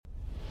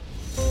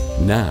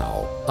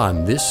Now,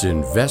 on this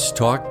Invest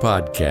Talk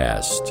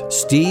podcast,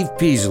 Steve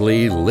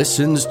Peasley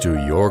listens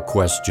to your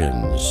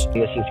questions.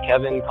 This is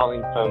Kevin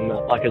calling from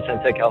La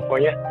Crescenta,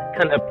 California,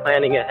 kind of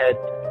planning ahead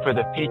for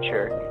the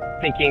future,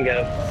 thinking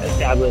of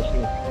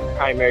establishing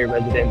primary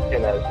residence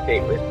in a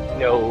state with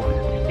no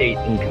state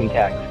income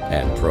tax.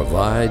 And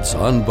provides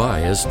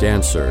unbiased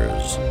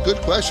answers.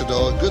 Good question,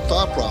 though, a good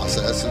thought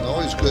process, and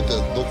always good to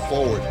look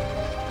forward.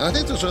 And I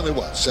think there's only,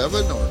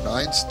 7 or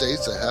 9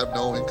 states that have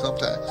no income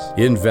tax?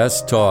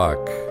 Invest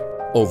Talk.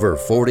 Over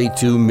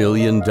 42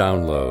 million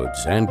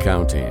downloads and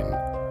counting.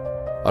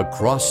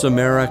 Across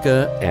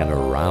America and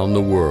around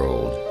the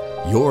world,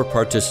 your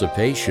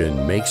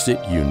participation makes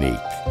it unique.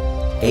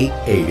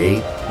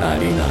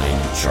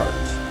 888-99-CHART.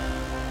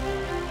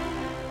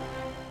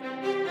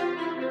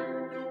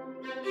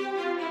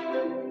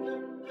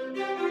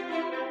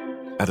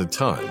 At a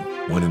time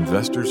when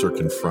investors are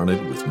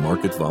confronted with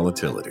market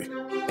volatility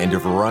and a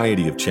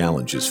variety of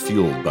challenges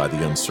fueled by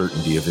the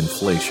uncertainty of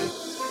inflation,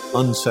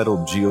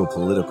 unsettled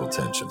geopolitical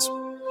tensions,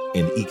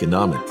 and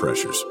economic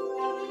pressures,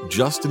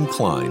 Justin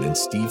Klein and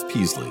Steve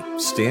Peasley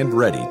stand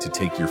ready to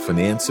take your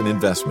finance and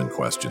investment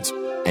questions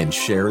and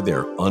share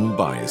their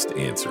unbiased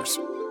answers.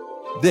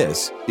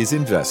 This is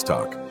Invest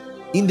Talk,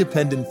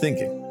 independent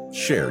thinking,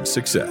 shared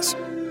success.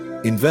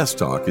 Invest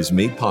Talk is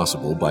made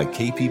possible by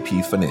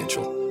KPP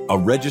Financial, a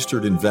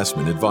registered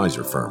investment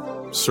advisor firm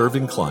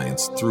serving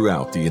clients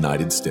throughout the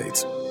United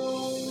States.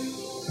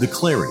 The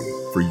clarity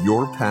for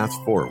your path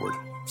forward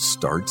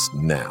starts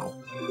now.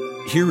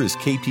 Here is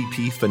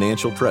KPP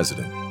Financial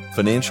President,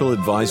 Financial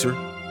Advisor,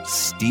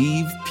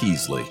 Steve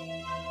Peasley.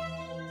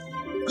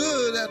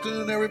 Good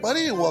afternoon,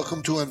 everybody, and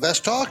welcome to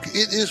Invest Talk.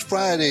 It is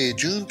Friday,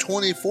 June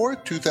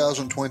 24th,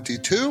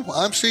 2022.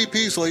 I'm Steve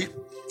Peasley.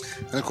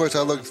 And of course,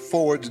 I look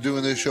forward to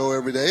doing this show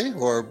every day,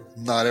 or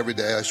not every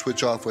day. I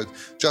switch off with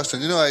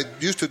Justin. I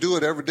used to do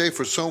it every day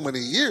for so many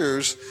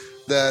years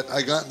that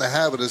I got in the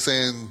habit of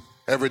saying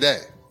every day.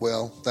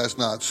 Well, that's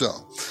not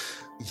so.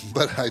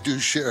 But I do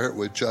share it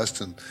with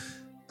Justin.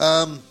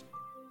 And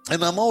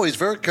I'm always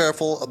very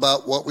careful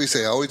about what we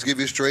say. I always give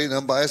you straight and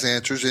unbiased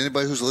answers.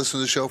 Anybody who's listened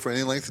to the show for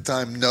any length of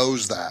time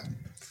knows that.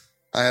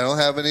 I don't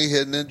have any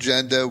hidden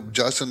agenda.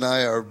 Justin and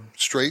I are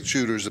straight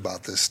shooters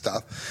about this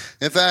stuff.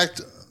 In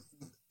fact,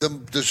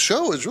 the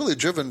show is really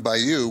driven by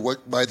you,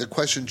 by the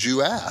questions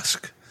you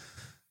ask.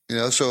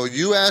 So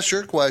you ask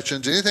your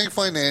questions, anything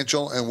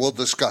financial, and we'll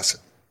discuss it.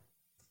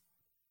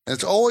 And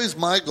it's always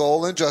my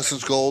goal and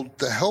Justin's goal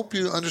to help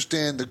you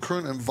understand the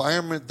current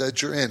environment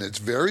that you're in. It's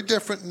very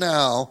different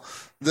now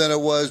than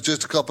it was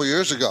just a couple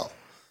years ago.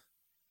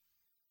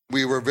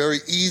 We were a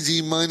very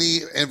easy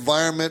money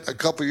environment a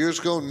couple years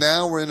ago.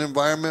 Now we're in an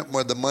environment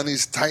where the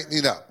money's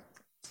tightening up.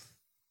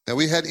 Now,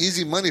 we had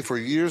easy money for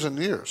years and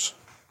years.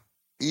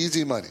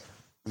 Easy money.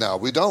 Now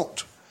we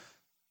don't.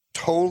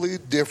 Totally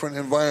different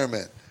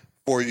environment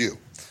for you.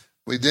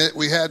 We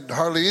had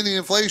hardly any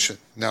inflation.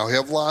 Now we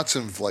have lots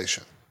of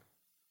inflation.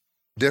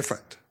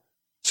 Different.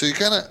 So you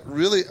kind of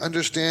really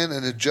understand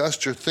and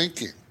adjust your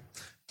thinking.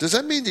 Does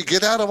that mean you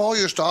get out of all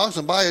your stocks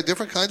and buy a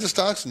different kinds of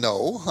stocks?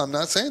 No, I'm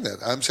not saying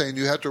that. I'm saying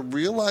you have to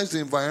realize the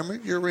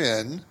environment you're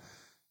in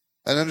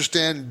and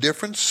understand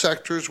different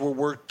sectors will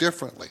work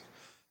differently.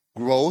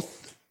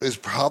 Growth is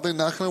probably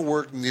not going to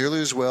work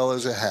nearly as well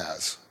as it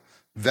has.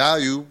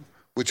 Value,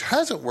 which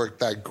hasn't worked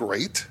that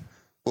great,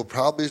 will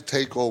probably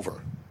take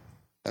over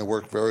and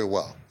work very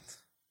well.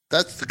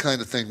 That's the kind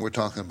of thing we're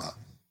talking about.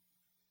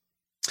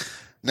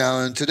 Now,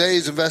 in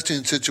today's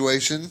investing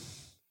situation,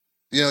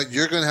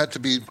 you're going to have to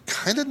be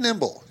kind of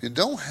nimble. You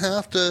don't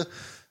have to,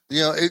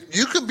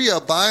 you can be a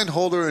buy and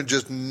holder and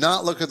just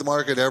not look at the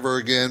market ever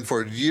again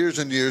for years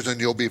and years, and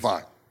you'll be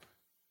fine.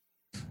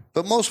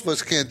 But most of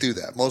us can't do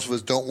that. Most of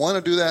us don't want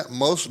to do that.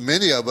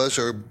 Many of us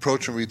are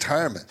approaching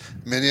retirement.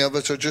 Many of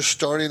us are just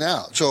starting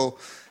out. So,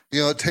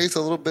 it takes a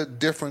little bit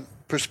different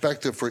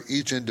perspective for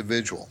each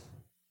individual.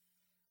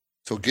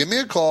 So give me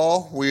a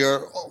call.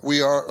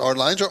 Our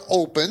lines are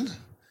open.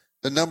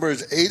 The number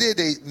is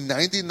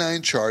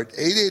 888-99-CHART,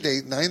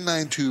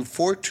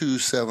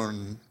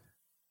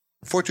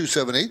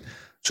 888-992-4278.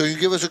 So you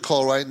can give us a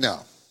call right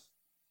now.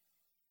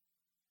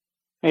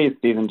 Hey,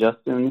 Steve and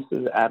Justin. This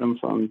is Adam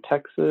from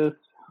Texas.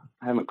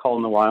 I haven't called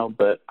in a while,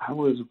 but I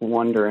was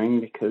wondering,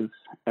 because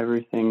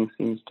everything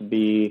seems to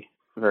be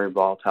very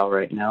volatile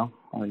right now.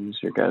 I'll use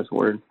your guys'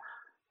 word.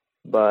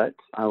 But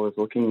I was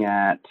looking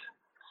at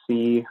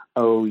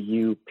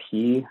COUP,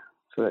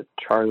 so that's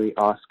Charlie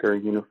Oscar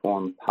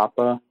Uniform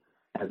Papa,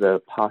 as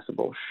a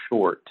possible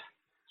short.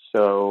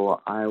 So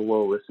I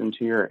will listen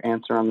to your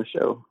answer on the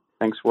show.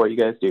 Thanks for what you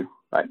guys do.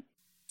 Bye.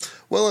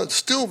 Well, it's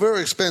still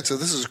very expensive.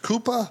 This is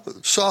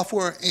Coupa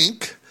Software,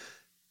 Inc.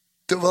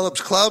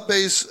 Develops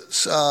cloud-based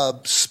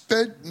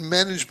spend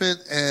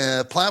management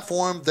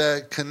platform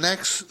that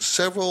connects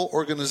several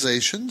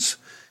organizations.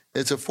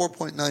 It's a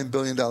 $4.9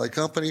 billion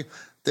company.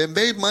 They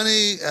made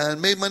money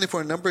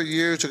for a number of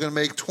years. They're going to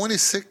make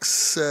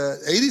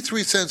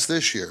 83 cents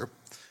this year.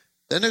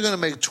 Then they're going to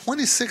make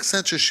 26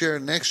 cents a share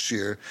next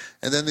year.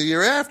 And then the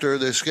year after,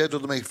 they're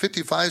scheduled to make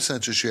 55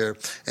 cents a share.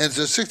 And it's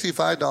a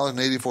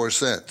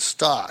 $65.84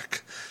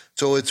 stock.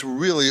 So it's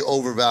really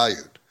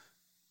overvalued.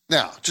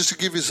 Now, just to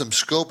give you some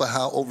scope of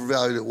how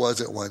overvalued it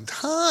was at one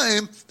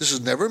time, this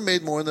has never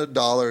made more than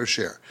 $1 a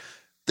share.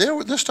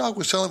 This stock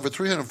was selling for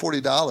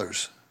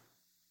 $340,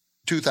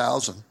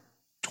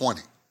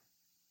 2020.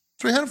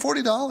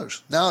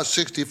 $340. Now it's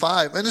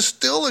 $65, and it's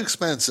still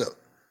expensive.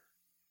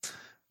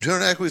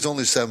 Return on equity is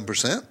only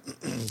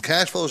 7%.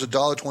 Cash flow is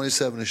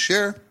 $1.27 a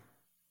share.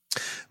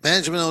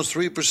 Management owns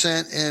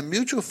 3%, and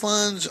mutual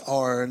funds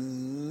are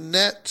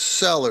net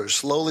sellers,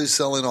 slowly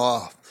selling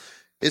off.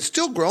 It's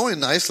still growing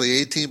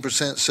nicely,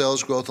 18%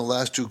 sales growth in the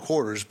last 2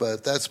 quarters,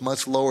 but that's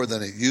much lower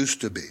than it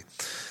used to be.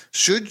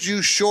 Should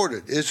you short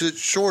it? Is it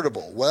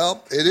shortable?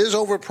 Well, it is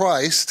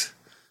overpriced.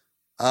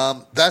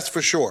 That's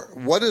for sure.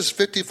 What is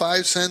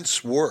 55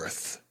 cents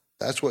worth?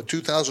 That's what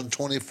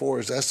 2024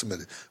 is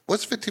estimated.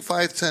 What's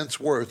 55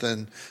 cents worth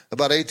and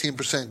about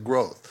 18%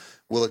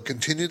 growth? Will it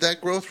continue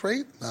that growth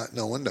rate?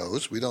 No one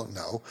knows. We don't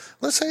know.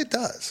 Let's say it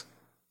does.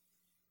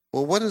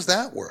 Well, what is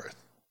that worth?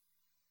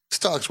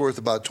 Stock's worth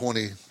about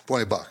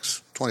 $20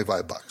 bucks,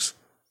 $25.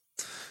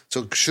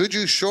 So should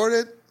you short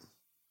it?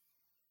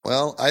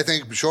 Well, I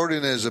think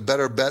shorting is a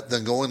better bet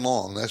than going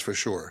long, that's for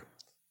sure.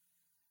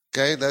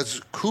 Okay, that's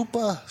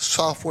Coupa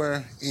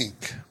Software,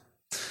 Inc.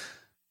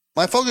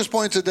 My focus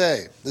point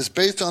today is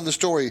based on the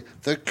story,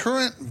 the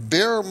current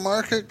bear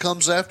market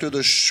comes after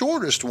the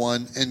shortest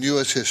one in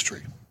U.S.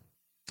 history.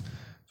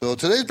 So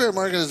today's bear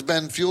market has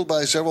been fueled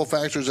by several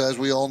factors, as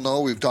we all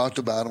know. We've talked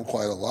about them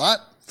quite a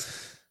lot.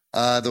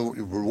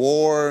 The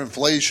war,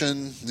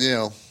 inflation,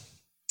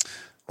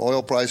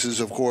 oil prices,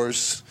 of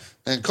course,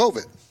 and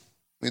COVID.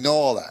 We know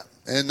all that.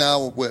 And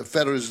now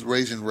Fed is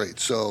raising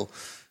rates. So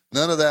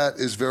none of that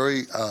is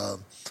very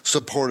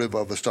supportive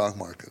of the stock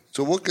market.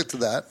 So we'll get to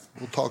that.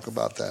 We'll talk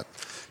about that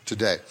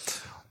today.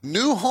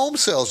 New home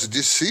sales, did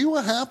you see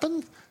what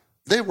happened?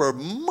 They were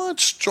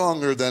much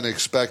stronger than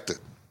expected.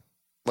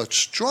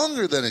 Much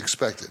stronger than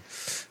expected.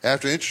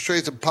 After interest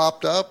rates have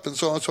popped up and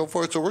so on and so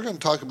forth. So we're going to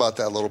talk about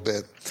that a little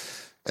bit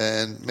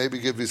and maybe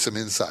give you some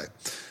insight.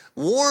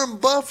 Warren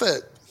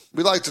Buffett.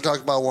 We like to talk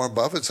about Warren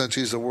Buffett since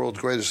he's the world's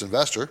greatest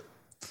investor.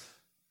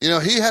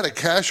 He had a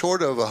cash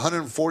hoard of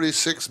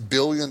 $146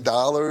 billion at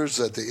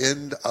the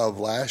end of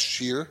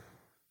last year.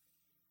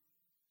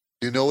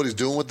 Do you know what he's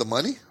doing with the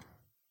money?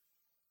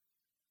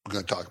 We're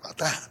going to talk about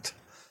that.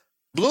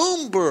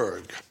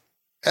 Bloomberg,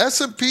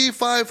 S&P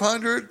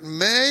 500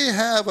 may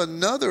have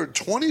another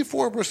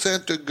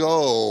 24% to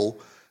go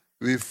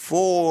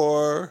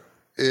before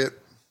it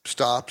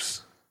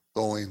stops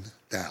going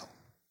down.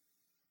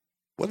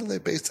 What do they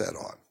base that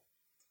on?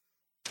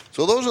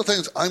 So those are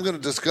things I'm going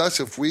to discuss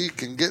if we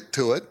can get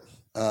to it.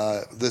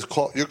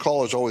 Your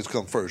callers always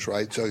come first,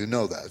 right? So you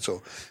know that.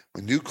 So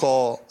when you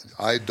call,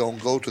 I don't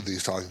go to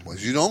these talking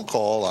points. You don't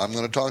call, I'm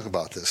going to talk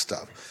about this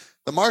stuff.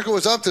 The market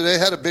was up today,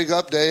 had a big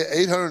up day,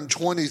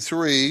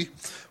 823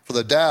 for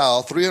the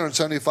Dow,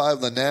 375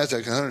 on the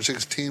NASDAQ,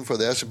 116 for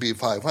the S&P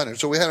 500.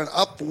 So we had an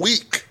up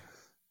week.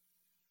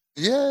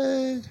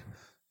 Yay!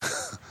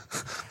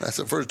 That's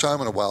the first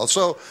time in a while.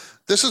 So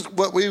this is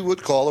what we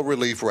would call a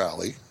relief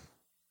rally.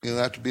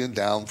 After being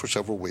down for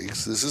several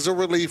weeks. This is a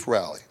relief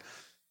rally.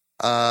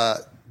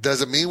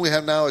 Does it mean we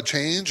have now a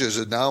change? Is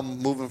it now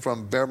moving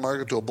from bear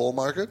market to a bull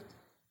market?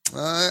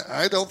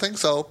 I don't think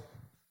so.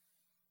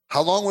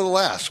 How long will it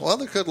last?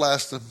 Well, it could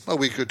last a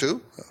week or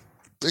two.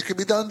 It could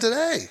be done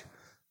today.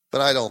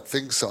 But I don't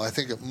think so. I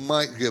think it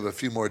might give a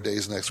few more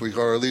days next week,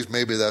 or at least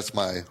maybe that's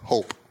my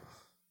hope.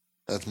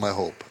 That's my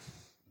hope.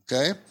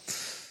 Okay?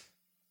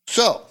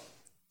 So,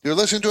 you're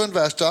listening to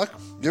Invest Talk.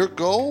 Your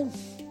goal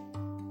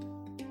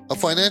of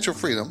financial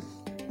freedom,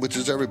 which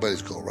is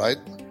everybody's goal, right,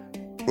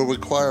 will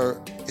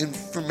require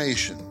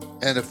information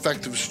and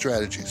effective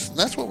strategies. And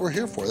that's what we're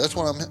here for. That's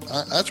what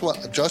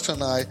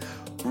Justin and I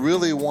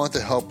really want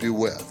to help you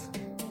with.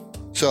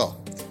 So,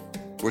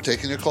 we're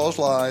taking your calls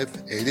live,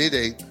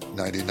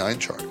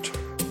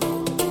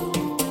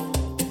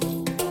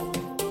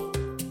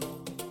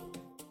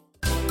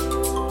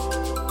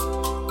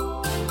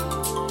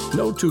 888-99-CHART.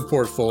 No two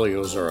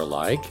portfolios are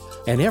alike,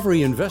 and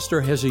every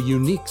investor has a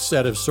unique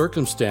set of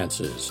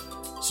circumstances.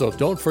 So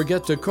don't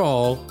forget to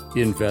call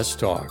Invest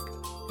Talk,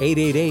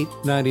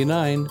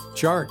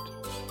 888-99-CHART.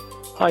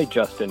 Hi,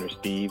 Justin or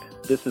Steve.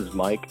 This is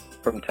Mike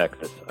from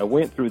Texas. I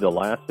went through the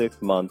last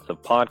 6 months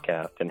of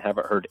podcasts and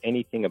haven't heard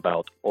anything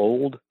about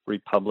Old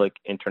Republic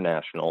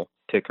International,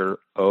 ticker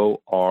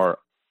ORI.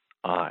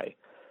 I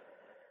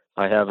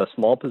have a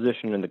small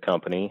position in the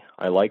company.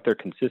 I like their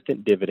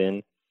consistent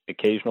dividend,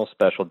 occasional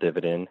special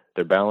dividend,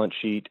 their balance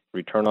sheet,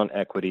 return on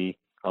equity,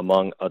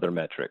 among other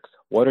metrics.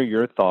 What are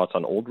your thoughts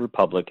on Old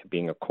Republic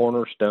being a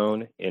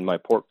cornerstone in my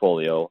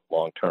portfolio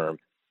long term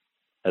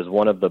as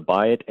one of the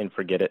buy it and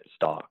forget it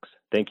stocks?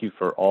 Thank you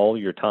for all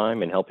your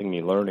time and helping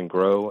me learn and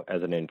grow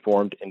as an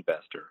informed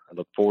investor. I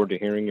look forward to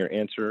hearing your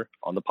answer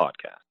on the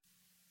podcast.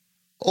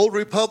 Old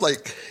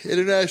Republic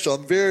International,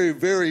 I'm very,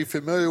 very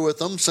familiar with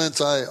them since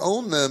I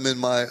own them in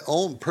my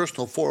own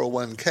personal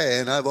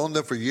 401k, and I've owned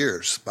them for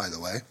years, by the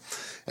way.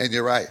 And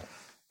you're right.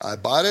 I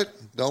bought it,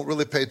 don't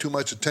really pay too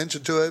much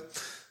attention to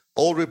it.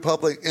 Old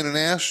Republic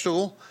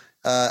International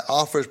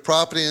offers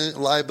property and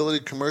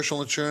liability,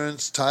 commercial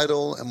insurance,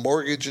 title, and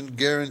mortgage and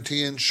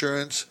guarantee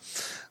insurance.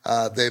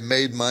 They've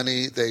made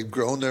money. They've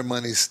grown their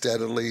money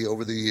steadily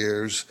over the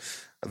years.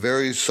 A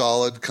very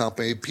solid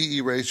company.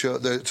 PE ratio,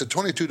 it's a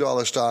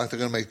 $22 stock. They're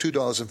going to make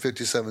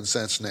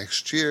 $2.57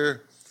 next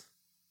year.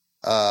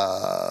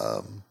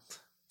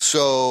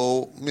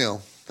 So,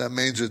 that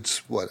means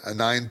it's, a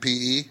 9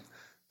 PE?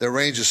 Their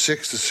range is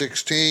 6 to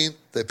 16.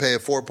 They pay a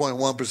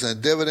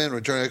 4.1% dividend.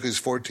 Return on equity is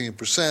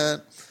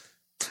 14%.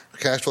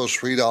 Cash flow is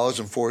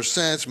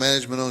 $3.04.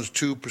 Management owns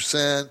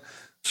 2%.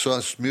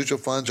 So mutual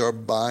funds are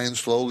buying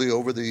slowly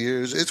over the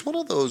years. It's one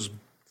of those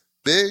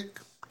big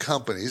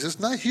companies. It's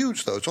not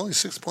huge, though. It's only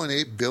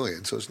 $6.8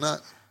 billion, so it's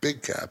not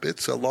big cap.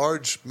 It's a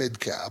large mid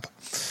cap.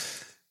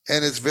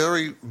 And it's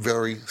very,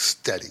 very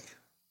steady.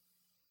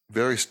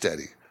 Very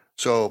steady.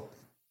 So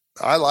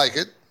I like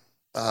it.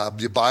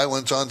 You buy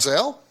when it's on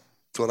sale.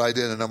 That's what I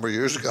did a number of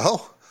years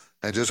ago,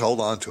 and just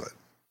hold on to it.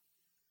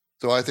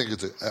 So I think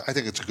it's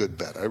a good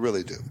bet. I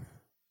really do.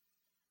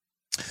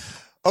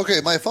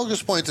 Okay, my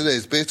focus point today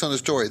is based on the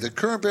story. The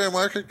current bear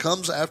market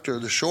comes after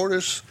the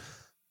shortest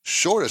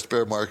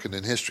bear market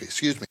in history.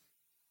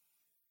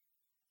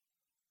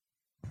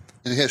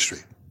 In history.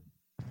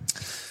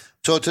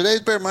 So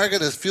today's bear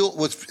market has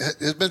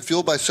been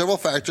fueled by several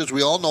factors.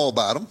 We all know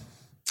about them.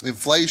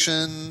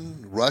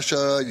 Inflation,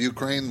 Russia,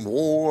 Ukraine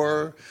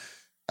war,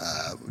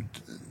 of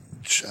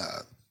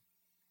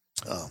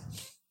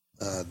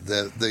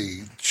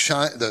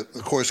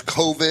course,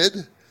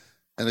 COVID.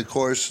 And, of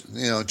course,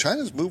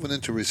 China's moving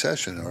into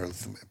recession, or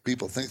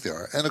people think they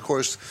are. And, of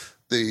course,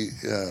 the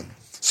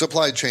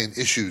supply chain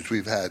issues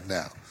we've had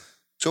now.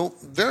 So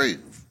very,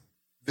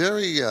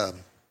 very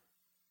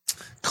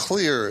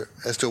clear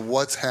as to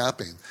what's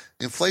happening.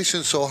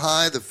 Inflation's so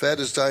high, the Fed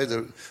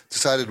decided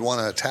to want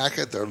to attack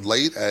it. They're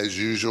late, as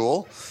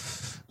usual.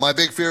 My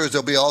big fear is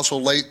they'll be also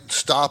late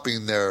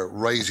stopping their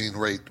raising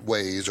rate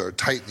ways or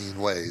tightening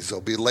ways. They'll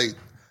be late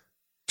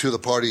to the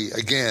party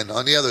again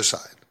on the other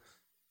side.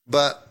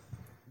 But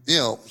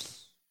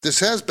this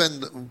has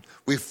been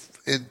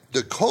in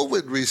the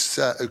COVID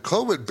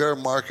bear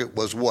market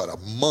was a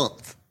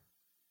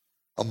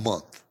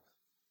month.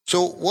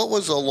 So what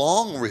was a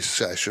long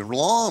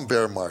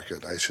bear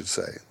market, I should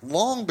say.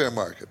 Long bear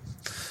market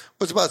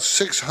was about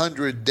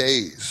 600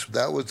 days.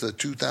 That was the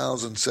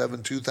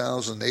 2007,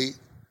 2008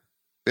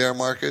 bear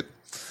market.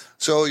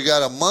 So you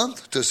got a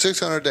month to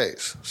 600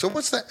 days. So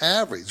what's the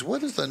average?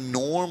 What is the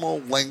normal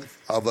length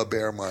of a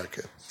bear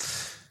market?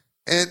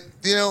 And,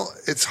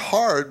 it's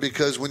hard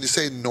because when you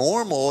say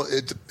normal,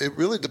 it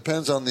really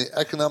depends on the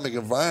economic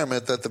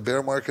environment that the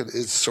bear market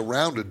is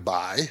surrounded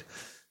by.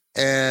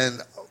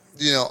 And,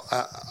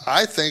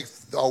 I think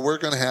we're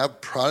going to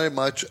have pretty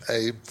much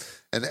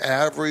an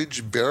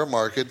average bear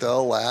market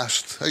that'll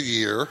last a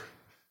year,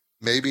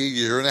 maybe a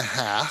year and a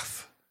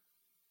half.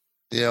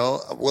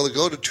 Will it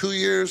go to 2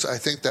 years? I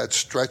think that's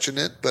stretching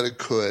it, but it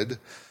could.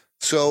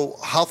 So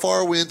how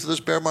far are we into this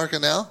bear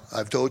market now?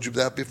 I've told you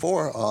that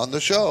before on the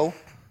show.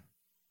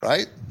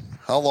 Right?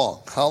 How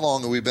long? How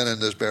long have we been in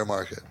this bear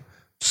market?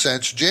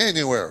 Since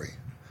January.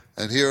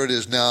 And here it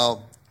is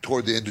now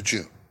toward the end of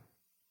June.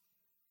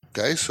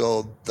 Okay,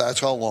 so that's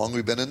how long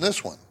we've been in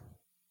this one.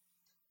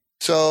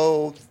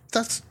 So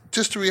that's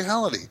just a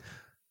reality.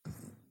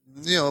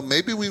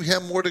 Maybe we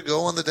have more to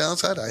go on the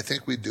downside. I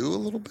think we do a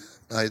little bit.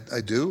 I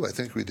do. I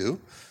think we do.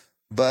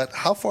 But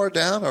how far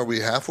down? Are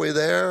we halfway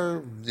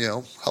there?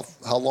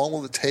 How long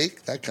will it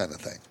take? That kind of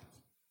thing.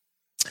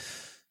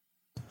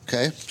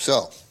 Okay,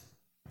 so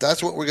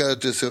that's what we're going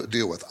to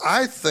deal with.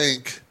 I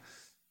think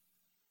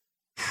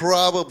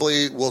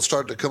probably we'll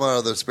start to come out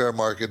of this bear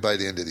market by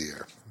the end of the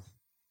year.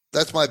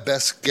 That's my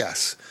best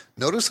guess.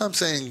 Notice I'm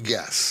saying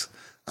guess.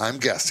 I'm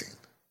guessing.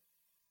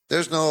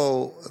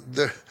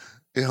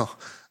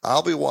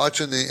 I'll be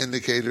watching the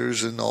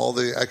indicators and all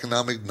the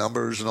economic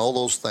numbers and all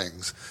those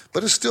things,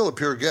 but it's still a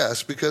pure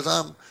guess because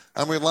I'm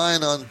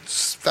relying on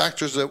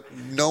factors that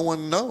no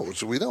one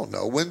knows. We don't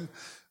know.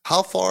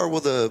 How far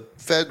will the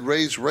Fed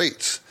raise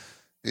rates?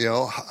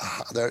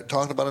 They're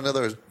talking about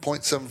another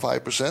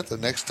 0.75% the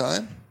next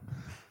time.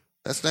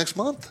 That's next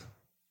month.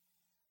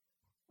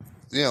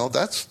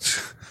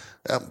 That's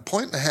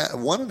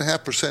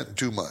 1.5% in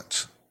 2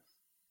 months.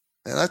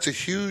 And that's a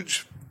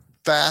huge,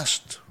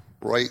 fast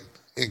rate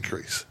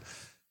increase.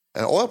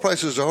 And oil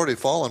prices are already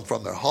fallen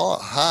from their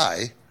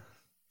high.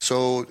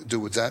 So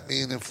would that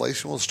mean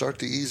inflation will start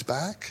to ease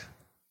back?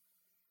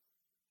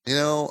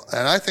 And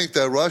I think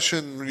the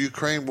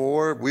Russian-Ukraine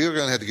war, we are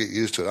going to have to get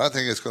used to it. I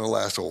think it's going to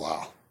last a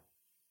while.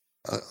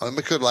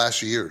 It could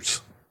last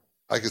years.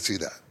 I could see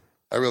that.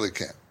 I really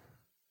can.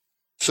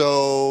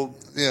 So,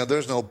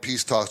 there's no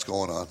peace talks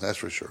going on, that's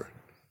for sure.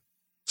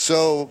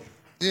 So,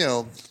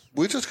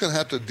 we're just going to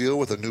have to deal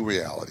with a new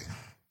reality.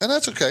 And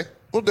that's okay.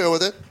 We'll deal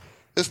with it.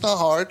 It's not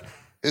hard.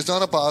 It's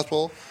not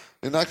impossible.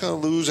 You're not going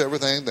to lose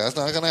everything. That's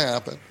not going to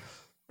happen.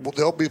 Well,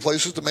 there'll be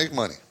places to make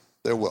money.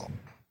 There will.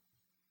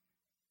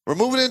 We're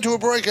moving into a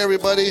break,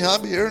 everybody.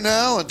 I'm here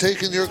now and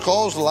taking your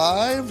calls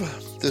live.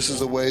 This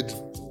is a way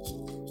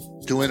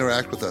to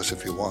interact with us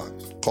if you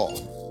want.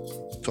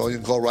 Call. So you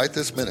can call right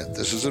this minute.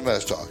 This is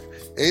Invest Talk.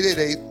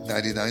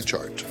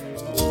 888-99-CHART.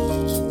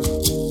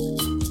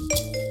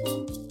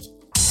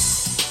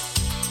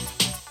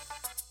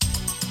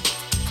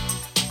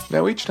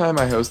 Now, each time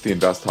I host the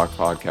Invest Talk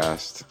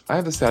podcast, I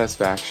have the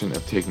satisfaction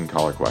of taking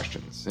caller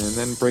questions and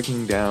then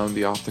breaking down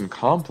the often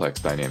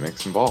complex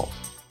dynamics involved.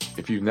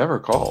 If you've never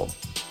called,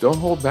 don't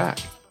hold back.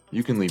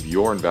 You can leave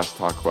your Invest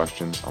Talk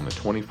questions on the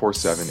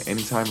 24/7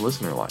 Anytime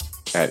Listener line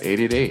at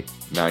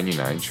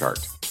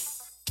 888-99-CHART.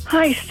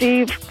 Hi,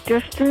 Steve,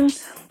 Justin.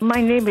 My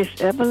name is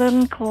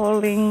Evelyn,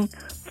 calling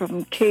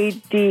from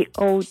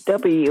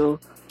KDOW.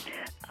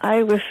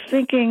 I was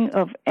thinking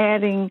of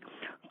adding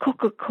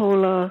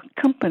Coca-Cola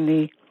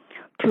Company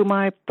to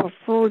my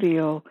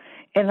portfolio,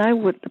 and I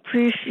would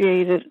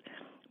appreciate it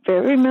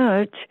very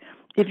much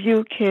if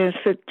you can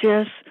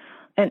suggest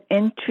an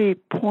entry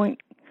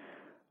point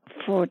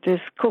for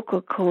this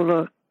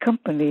Coca-Cola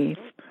Company.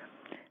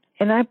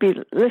 And I'd be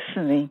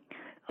listening.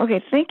 Okay,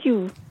 thank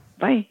you.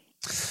 Bye.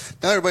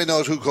 Now everybody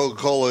knows who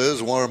Coca-Cola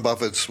is. Warren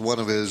Buffett's one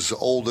of his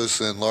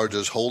oldest and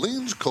largest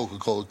holdings,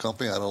 Coca-Cola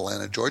Company out of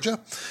Atlanta, Georgia.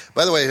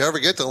 By the way, if you ever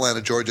get to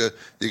Atlanta, Georgia,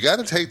 you got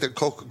to take the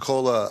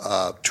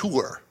Coca-Cola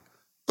tour.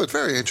 But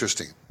very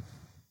interesting.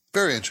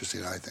 Very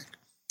interesting, I think.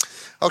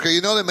 Okay,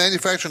 you know they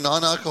manufacture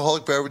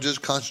non-alcoholic beverages,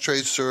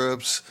 concentrated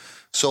syrups,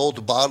 sold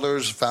to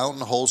bottlers,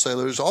 fountain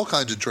wholesalers, all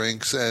kinds of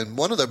drinks, and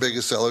one of their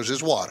biggest sellers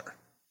is water.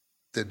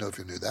 Didn't know if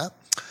you knew that.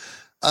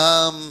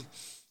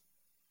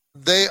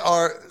 They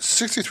are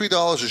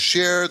 $63 a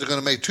share. They're going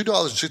to make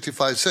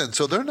 $2.65.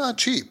 So they're not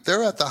cheap.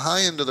 They're at the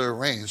high end of their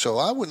range. So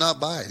I would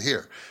not buy it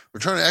here.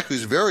 Return on equity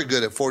is very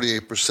good at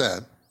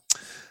 48%.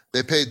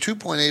 They paid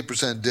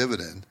 2.8%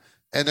 dividend,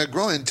 and they're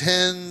growing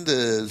 10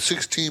 to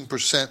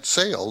 16%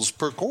 sales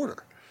per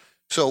quarter.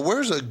 So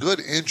where's a good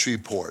entry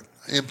point?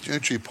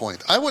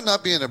 I would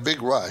not be in a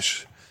big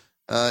rush.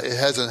 It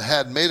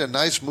hasn't made a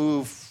nice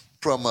move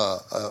from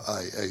a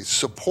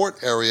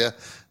support area.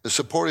 The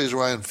support is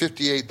around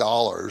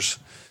 $58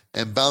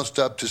 and bounced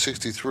up to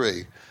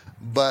 $63.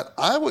 But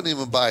I wouldn't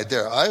even buy it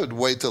there. I would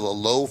wait till the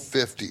low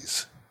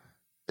 50s.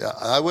 Yeah,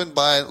 I wouldn't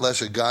buy it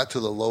unless it got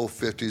to the low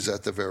 50s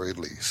at the very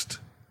least.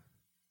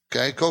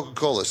 Okay,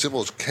 Coca-Cola,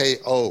 symbol is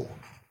KO.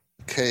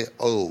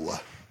 KO.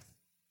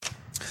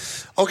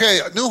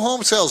 Okay, new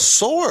home sales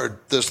soared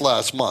this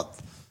last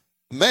month,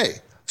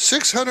 May.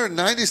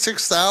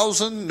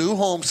 696,000 new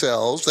home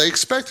sales. They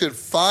expected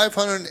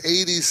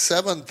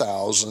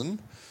 587,000.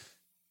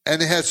 And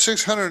they had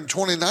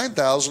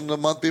 629,000 the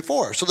month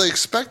before. So they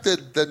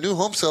expected the new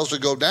home sales to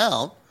go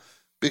down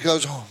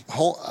because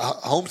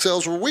home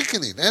sales were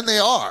weakening, and they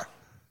are,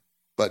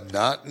 but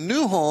not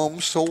new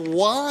homes. So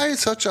why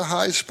such a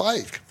high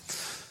spike?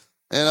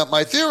 And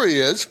my theory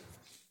is,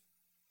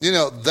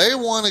 they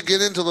want to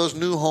get into those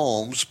new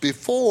homes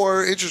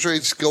before interest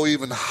rates go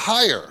even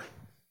higher.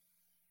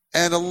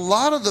 And a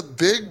lot of the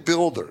big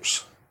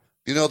builders,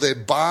 they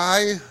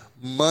buy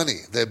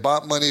money. They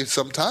bought money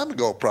some time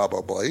ago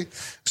probably,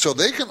 so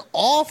they can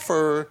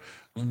offer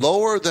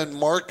lower than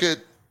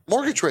market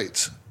mortgage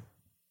rates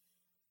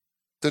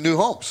to new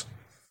homes.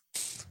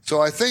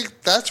 So I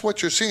think that's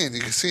what you're seeing. You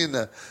can see in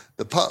the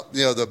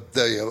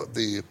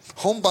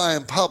home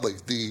buying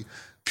public, the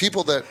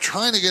people that are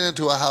trying to get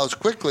into a house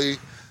quickly,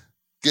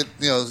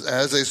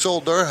 as they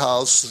sold their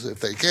house if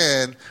they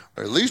can,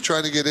 or at least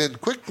trying to get in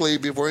quickly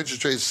before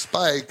interest rates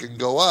spike and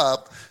go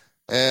up.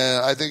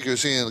 And I think you're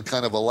seeing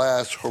kind of a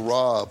last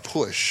hurrah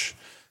push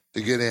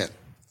to get in.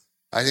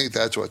 I think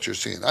that's what you're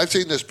seeing. I've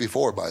seen this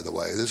before, by the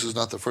way. This is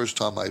not the first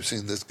time I've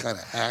seen this kind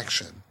of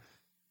action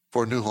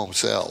for new home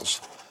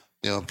sales,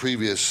 in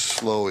previous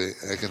slow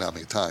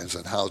economic times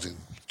when housing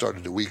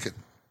started to weaken.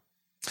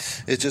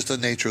 It's just the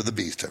nature of the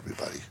beast,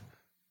 everybody.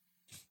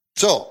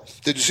 So,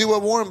 did you see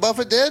what Warren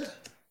Buffett did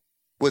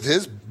with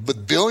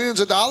billions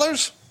of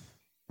dollars?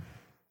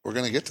 We're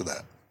going to get to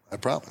that, I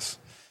promise.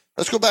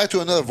 Let's go back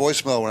to another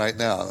voicemail right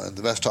now, the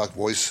Invest Talk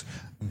Voice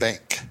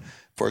Bank,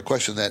 for a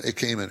question that it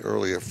came in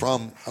earlier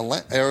from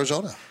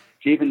Arizona.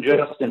 Steve and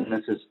Justin,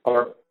 this is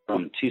Art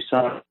from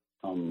Tucson.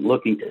 I'm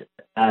looking to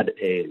add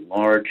a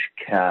large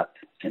cap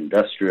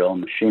industrial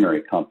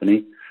machinery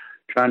company,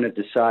 trying to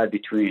decide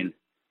between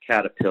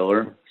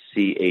Caterpillar,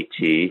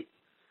 CAT,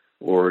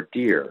 or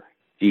Deere,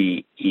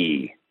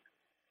 DE,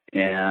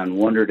 and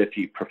wondered if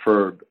you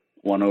preferred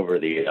one over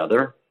the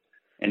other,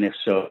 and if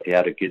so, if you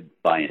had a good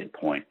buy-in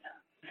point.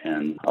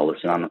 And I'll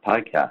listen on the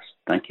podcast.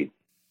 Thank you.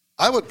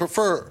 I would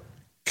prefer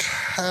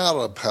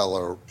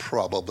Caterpillar,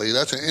 probably.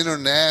 That's an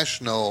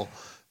international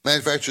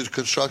manufacturers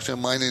construction,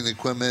 mining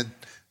equipment,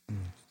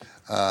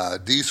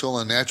 diesel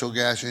and natural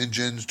gas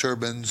engines,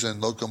 turbines,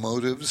 and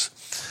locomotives.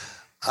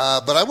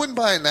 But I wouldn't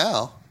buy it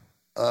now.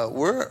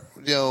 We're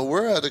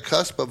at the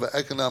cusp of an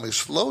economic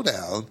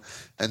slowdown,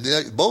 and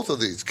both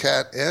of these,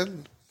 Cat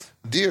and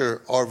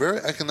deer are very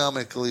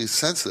economically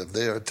sensitive.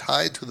 They are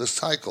tied to the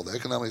cycle, the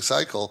economic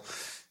cycle,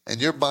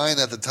 and you're buying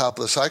at the top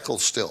of the cycle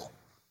still.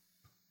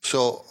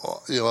 So,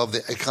 of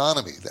the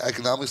economy, the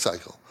economic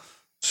cycle.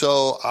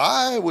 So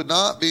I would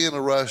not be in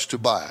a rush to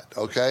buy it,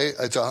 okay?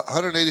 It's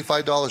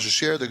 $185 a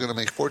share. They're going to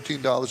make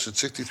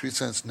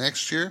 $14.63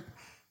 next year.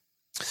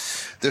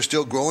 They're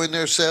still growing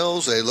their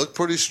sales. They look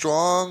pretty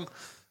strong,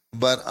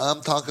 but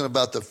I'm talking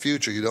about the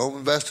future. You don't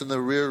invest in the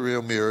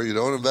rear mirror. You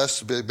don't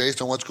invest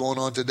based on what's going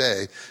on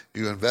today.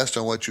 You invest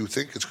on what you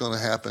think is going to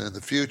happen in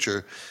the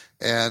future,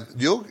 and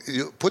you'll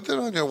put that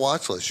on your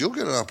watch list. You'll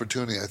get an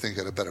opportunity, I think,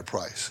 at a better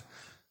price.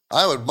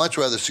 I would much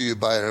rather see you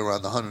buy it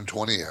around the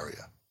 120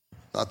 area,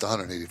 not the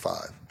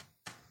 185.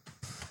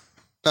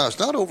 Now, it's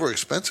not over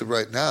expensive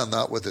right now,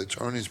 not with its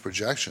earnings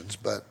projections,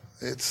 but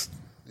it's,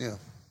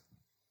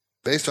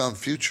 based on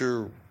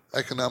future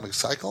economic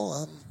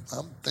cycle,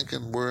 I'm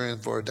thinking we're in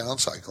for a down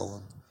cycle,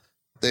 and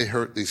they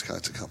hurt these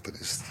kinds of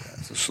companies.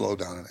 It's a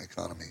slowdown in the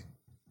economy.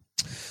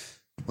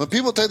 When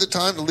people take the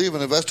time to leave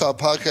an InvestTalk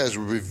podcast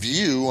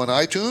review on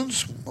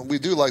iTunes, we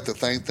do like to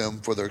thank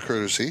them for their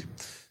courtesy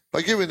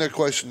by giving their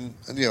question,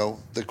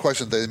 the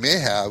question they may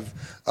have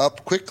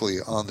up quickly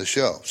on the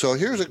show. So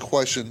here's a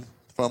question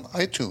from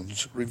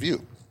iTunes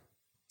review.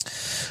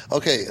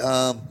 Okay,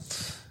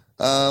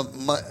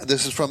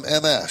 this is from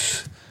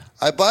MS.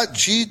 I bought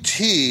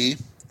GT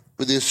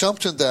with the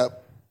assumption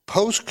that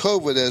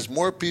post-COVID, as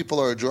more people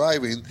are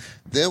driving,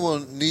 they will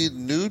need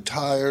new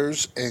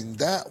tires, and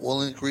that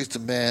will increase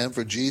demand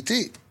for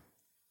GT.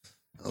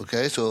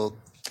 Okay, so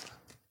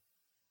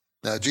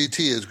now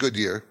GT is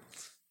Goodyear.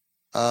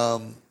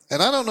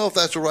 And I don't know if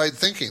that's the right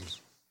thinking.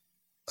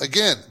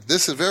 Again,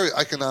 this is very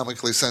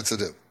economically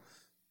sensitive.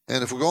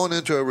 And if we're going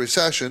into a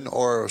recession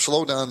or a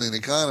slowdown in the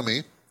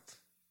economy,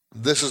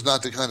 this is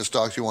not the kind of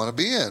stock you want to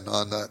be in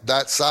on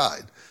that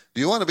side.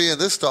 You want to be in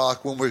this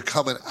stock when we're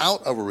coming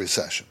out of a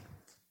recession.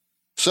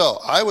 So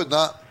I would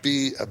not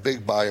be a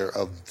big buyer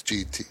of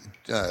GT,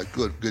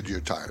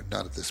 Goodyear tire,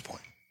 not at this point.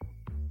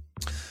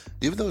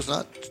 Even though it's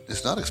not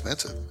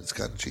expensive, it's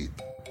kind of cheap.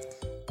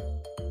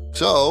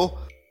 So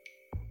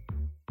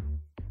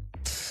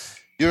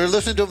you're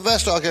listening to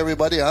Invest Talk,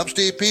 everybody. I'm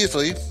Steve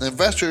Peasley.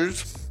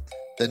 Investors,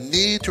 the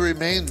need to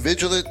remain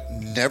vigilant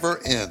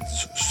never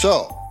ends.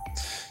 So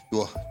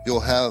you'll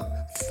have,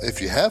 if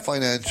you have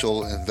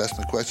financial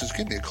investment questions,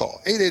 give me a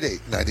call,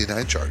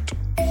 888-99-CHART.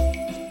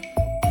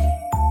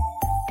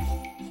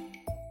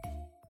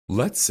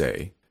 Let's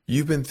say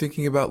you've been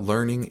thinking about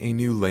learning a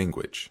new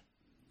language.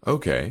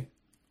 Okay,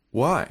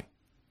 why?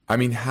 I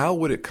mean, how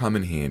would it come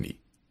in handy?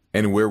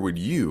 And where would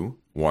you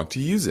want to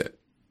use it?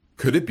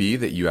 Could it be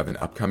that you have an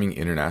upcoming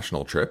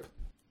international trip?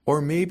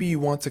 Or maybe you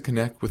want to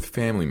connect with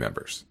family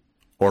members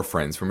or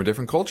friends from a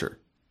different culture?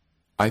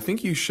 I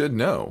think you should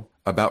know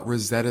about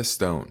Rosetta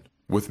Stone.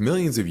 With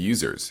millions of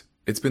users,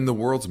 it's been the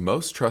world's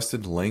most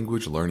trusted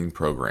language learning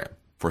program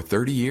for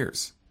 30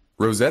 years.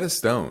 Rosetta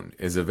Stone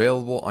is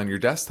available on your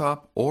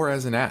desktop or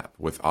as an app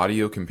with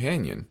Audio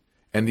Companion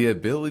and the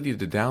ability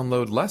to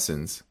download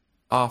lessons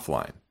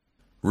offline.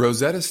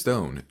 Rosetta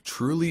Stone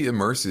truly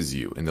immerses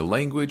you in the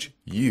language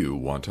you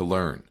want to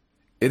learn.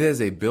 It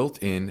has a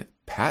built-in,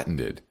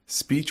 patented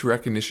speech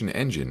recognition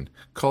engine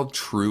called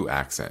True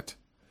Accent.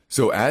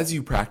 So as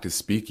you practice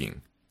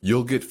speaking,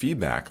 you'll get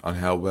feedback on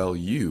how well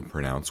you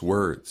pronounce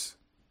words.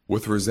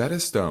 With Rosetta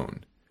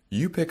Stone,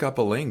 you pick up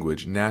a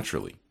language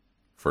naturally,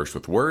 first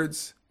with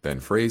words,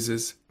 then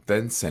phrases,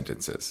 then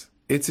sentences.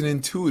 It's an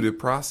intuitive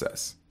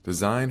process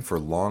designed for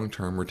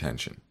long-term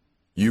retention.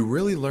 You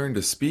really learn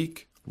to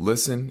speak,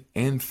 listen,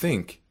 and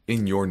think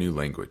in your new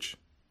language.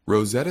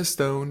 Rosetta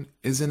Stone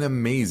is an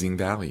amazing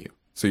value,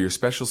 so your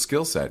special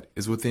skill set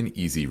is within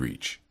easy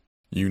reach.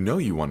 You know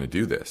you want to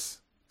do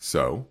this,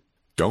 so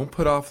don't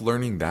put off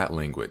learning that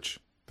language.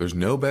 There's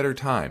no better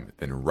time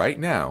than right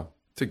now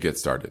to get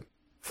started.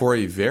 For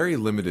a very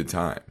limited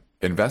time,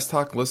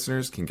 InvestTalk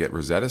listeners can get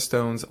Rosetta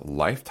Stone's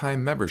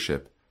lifetime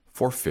membership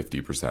for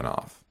 50%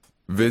 off.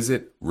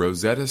 Visit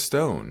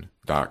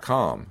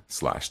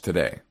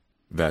rosettastone.com/today.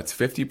 That's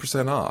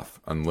 50% off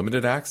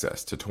unlimited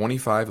access to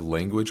 25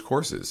 language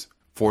courses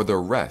for the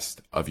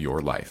rest of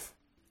your life.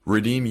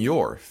 Redeem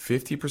your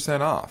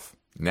 50% off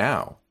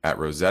now at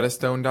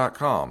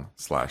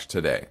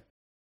rosettastone.com/today.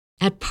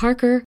 At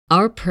Parker,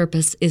 our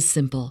purpose is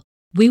simple.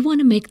 We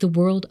want to make the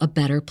world a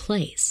better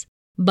place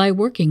by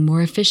working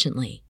more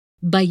efficiently,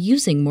 by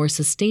using more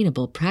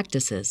sustainable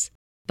practices,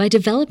 by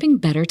developing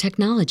better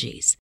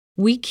technologies.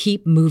 We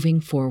keep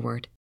moving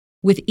forward.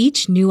 With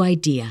each new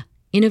idea,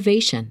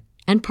 innovation,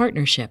 and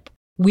partnership,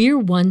 we're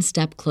one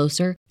step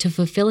closer to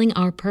fulfilling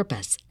our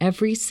purpose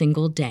every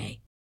single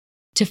day.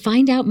 To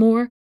find out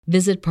more,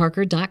 visit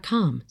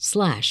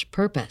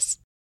parker.com/purpose.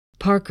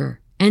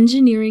 Parker,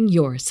 engineering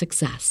your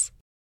success.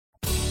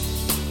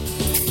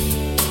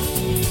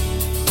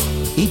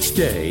 Each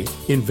day,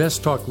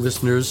 InvestTalk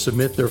listeners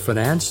submit their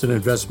finance and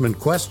investment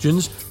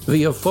questions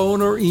via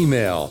phone or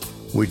email.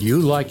 Would you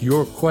like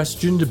your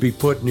question to be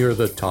put near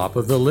the top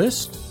of the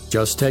list?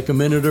 Just take a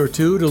minute or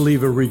two to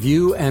leave a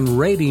review and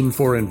rating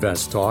for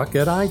Invest Talk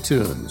at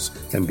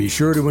iTunes, and be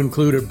sure to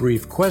include a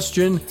brief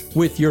question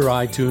with your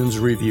iTunes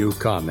review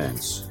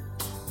comments.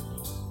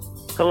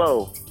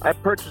 Hello, I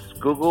purchased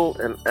Google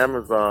and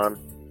Amazon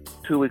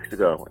 2 weeks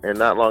ago, and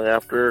not long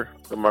after,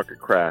 the market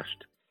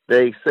crashed.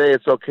 They say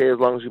it's okay as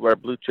long as you buy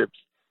blue chip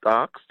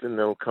stocks, and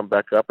they'll come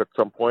back up at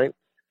some point.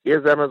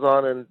 Is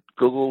Amazon and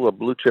Google a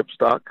blue chip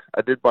stock?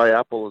 I did buy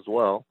Apple as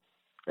well,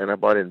 and I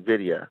bought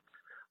NVIDIA.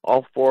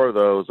 All four of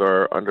those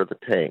are under the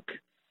tank.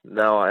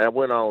 Now, I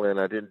went all in.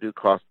 I didn't do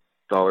cost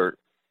dollar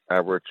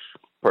average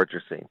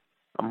purchasing.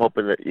 I'm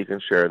hoping that you can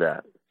share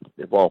that.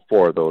 If all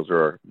four of those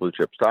are blue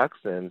chip stocks,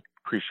 and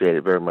appreciate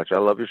it very much. I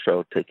love your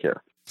show. Take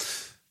care.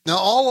 Now,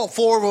 all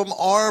four of them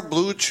are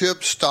blue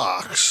chip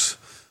stocks,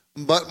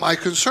 but my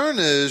concern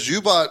is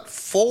you bought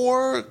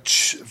four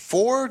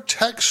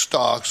tech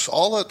stocks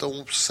all at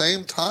the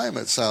same time,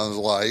 it sounds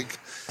like,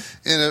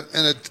 in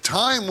a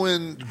time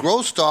when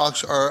growth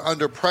stocks are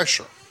under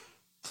pressure.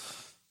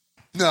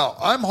 Now,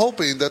 I'm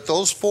hoping that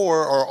those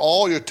four are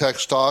all your tech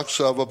stocks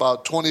of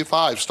about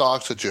 25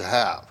 stocks that you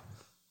have,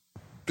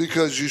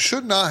 because you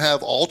should not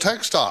have all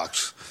tech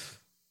stocks.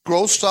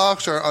 Growth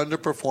stocks are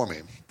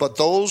underperforming, but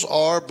those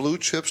are blue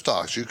chip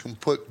stocks. You can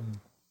put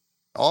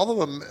all of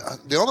them.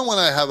 The only one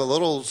I have a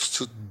little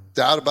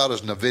doubt about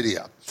is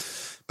NVIDIA,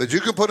 but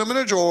you can put them in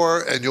a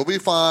drawer and you'll be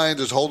fine.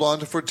 Just hold on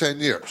to for 10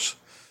 years.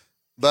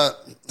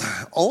 But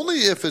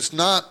only if it's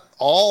not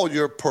all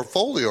your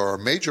portfolio or a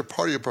major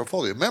part of your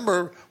portfolio.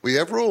 Remember, we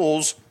have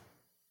rules.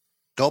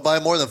 Don't buy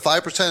more than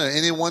 5% of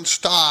any one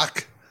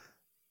stock.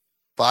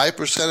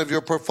 5% of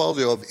your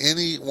portfolio of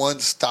any one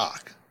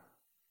stock.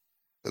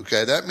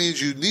 Okay, that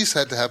means you at least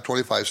had to have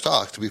 25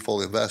 stocks to be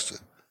fully invested.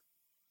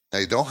 Now,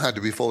 you don't have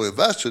to be fully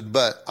invested,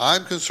 but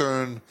I'm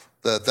concerned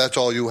that that's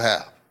all you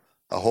have.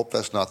 I hope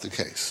that's not the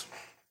case,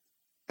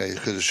 okay,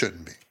 because it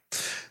shouldn't be.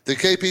 The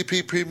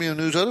KPP Premium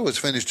Newsletter was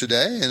finished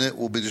today, and it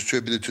will be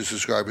distributed to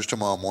subscribers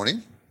tomorrow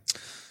morning.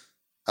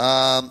 So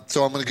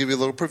I'm going to give you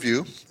a little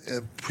preview.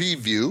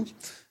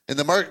 In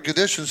the market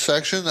conditions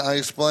section, I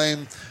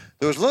explained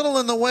there was little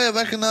in the way of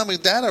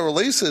economic data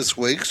released this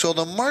week, so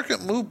the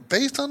market moved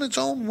based on its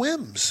own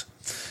whims.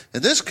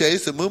 In this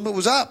case, the movement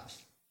was up.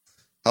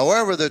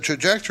 However, the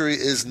trajectory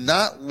is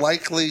not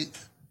likely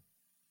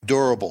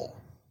durable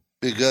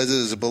because it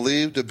is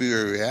believed to be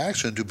a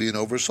reaction to being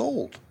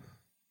oversold.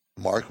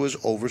 The market was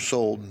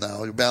oversold,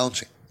 now you're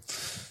bouncing.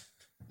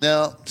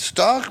 Now,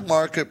 stock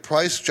market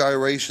price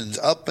gyrations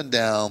up and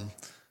down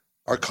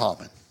are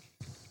common.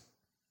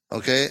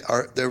 Okay,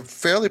 they're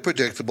fairly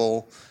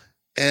predictable.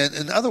 And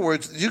in other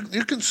words, you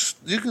can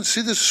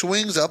see the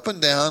swings up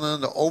and down in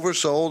the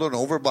oversold and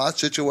overbought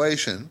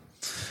situation,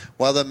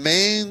 while the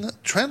main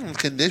trend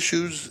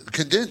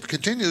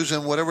continues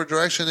in whatever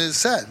direction is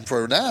set. And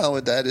for now,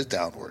 that is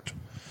downward.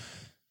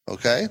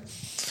 Okay,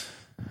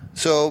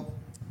 so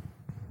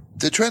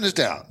the trend is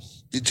down.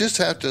 You just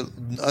have to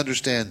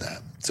understand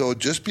that. So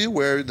just be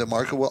aware the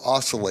market will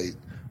oscillate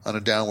on a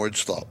downward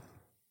slope.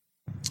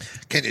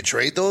 Can you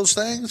trade those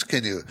things?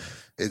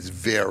 It's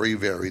very,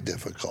 very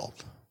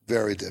difficult.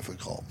 Very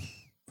difficult.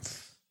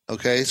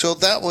 Okay, so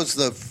that was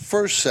the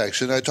first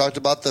section. I talked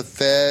about the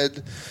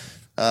Fed,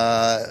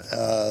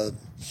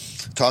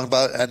 talking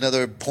about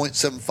another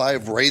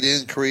 0.75 rate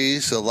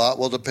increase. A lot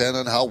will depend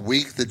on how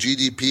weak the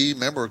GDP.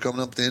 Remember, we're coming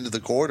up at the end of the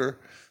quarter,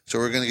 so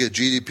we're going to get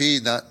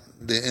GDP not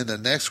the end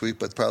of next week,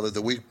 but probably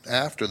the week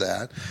after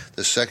that,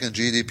 the second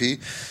GDP.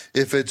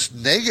 If it's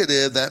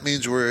negative, that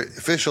means we're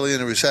officially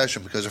in a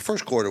recession because the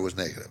first quarter was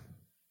negative.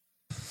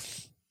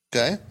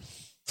 Okay?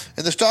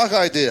 And the stock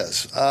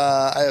ideas.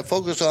 I have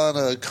focused on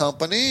a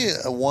company,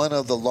 one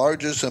of the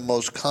largest and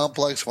most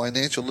complex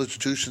financial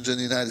institutions in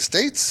the United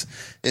States.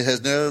 It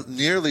has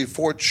nearly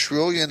 $4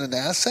 trillion in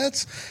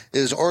assets. It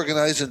is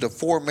organized into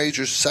four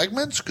major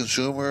segments: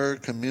 consumer,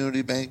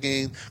 community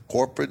banking,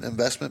 corporate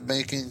investment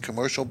banking,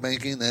 commercial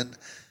banking, and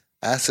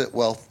asset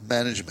wealth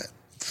management.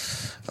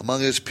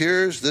 Among its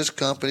peers, this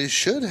company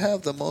should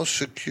have the most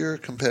secure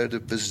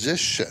competitive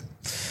position.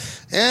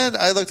 And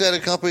I looked at a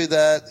company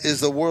that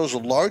is the world's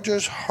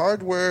largest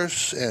hardware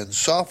and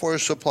software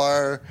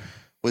supplier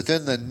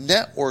within the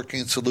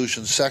networking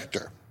solution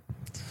sector.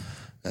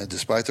 And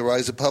despite the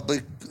rise of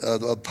public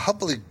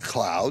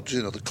clouds,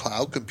 the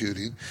cloud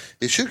computing,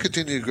 it should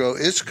continue to grow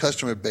its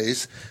customer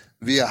base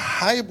via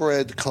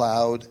hybrid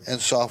cloud and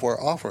software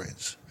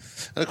offerings.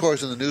 And of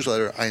course, in the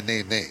newsletter, I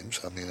name names.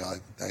 I mean,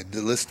 I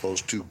list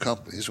those two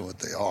companies and what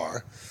they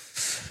are.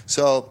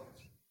 So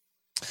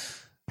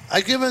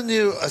I've given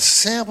you a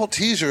sample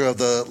teaser of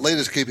the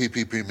latest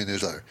KPP Premium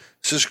Newsletter.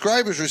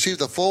 Subscribers receive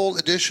the full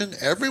edition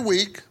every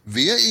week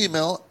via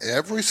email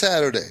every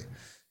Saturday.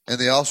 And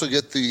they also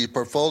get the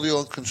Portfolio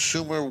and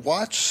Consumer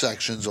Watch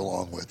sections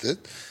along with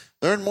it.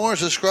 Learn more and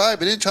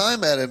subscribe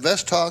anytime at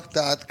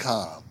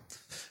investtalk.com.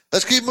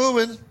 Let's keep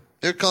moving.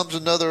 Here comes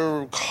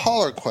another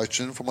caller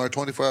question from our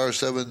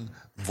 24/7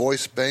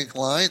 voice bank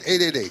line,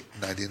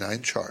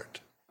 888-99-CHART.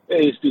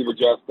 Hey, Steve or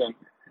Justin.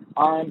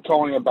 I'm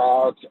calling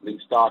about the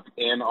stock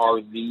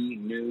NRZ,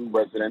 New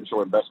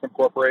Residential Investment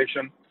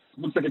Corporation.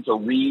 looks like it's a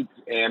REIT,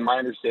 and my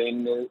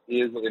understanding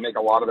is that they make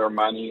a lot of their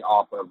money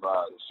off of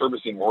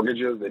servicing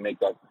mortgages. They make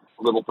that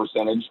little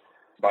percentage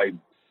by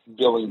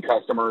billing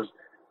customers.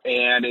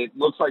 And it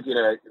looks like in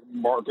a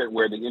market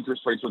where the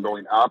interest rates are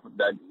going up,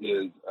 that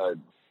is a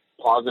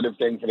positive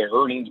thing for their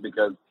earnings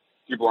because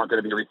people aren't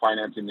going to be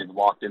refinancing. They've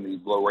locked in these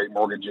low-rate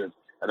mortgages,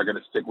 and they're going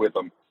to stick with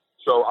them.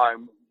 So I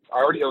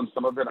already own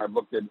some of it. I've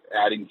looked at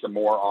adding some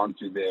more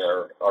onto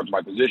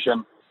my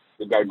position.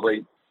 They've got a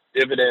great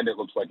dividend. It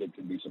looks like it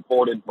can be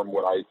supported from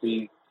what I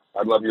see.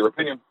 I'd love your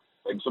opinion.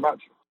 Thanks so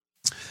much.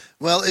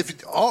 Well, if you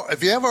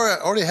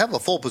already have a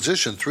full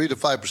position, 3 to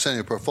 5% of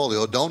your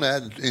portfolio, don't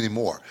add any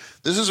more.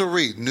 This is a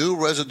REIT, new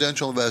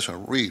residential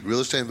investment, REIT, real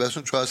estate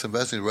investment trust,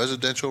 investing in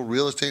residential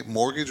real estate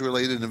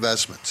mortgage-related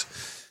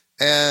investments.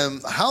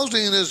 And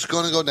housing is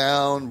going to go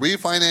down,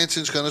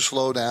 refinancing is going to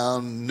slow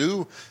down.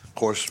 Of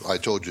course, I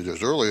told you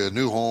this earlier,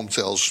 new home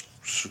sales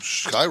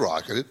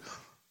skyrocketed.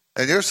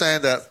 And you're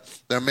saying that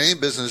their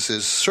main business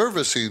is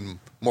servicing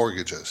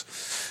mortgages.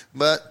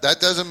 But that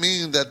doesn't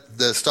mean that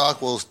the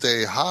stock will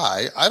stay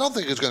high. I don't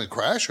think it's going to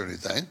crash or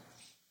anything.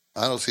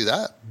 I don't see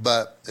that.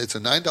 But it's a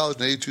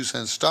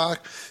 $9.82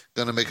 stock,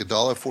 going to make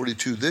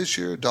 $1.42 this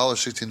year,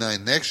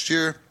 $1.69 next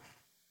year.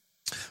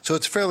 So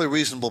it's a fairly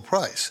reasonable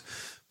price.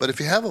 But if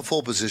you have a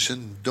full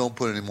position, don't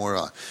put any more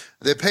on.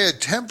 They pay a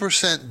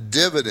 10%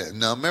 dividend.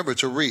 Now, remember,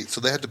 it's a REIT,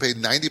 so they have to pay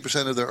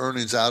 90% of their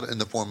earnings out in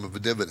the form of a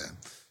dividend.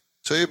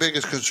 So your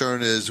biggest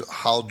concern is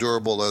how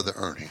durable are the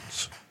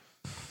earnings.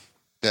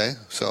 Okay,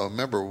 so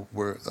remember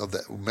where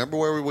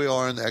we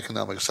are in the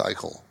economic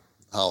cycle,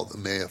 how it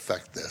may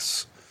affect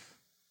this.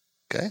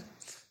 Okay,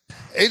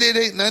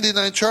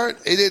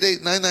 888-99-CHART,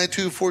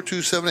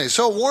 888-992-4278.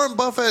 So Warren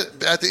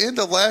Buffett at the end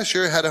of last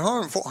year had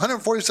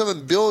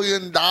 $147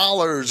 billion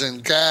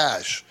in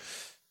cash.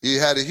 He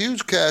had a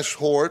huge cash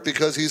hoard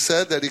because he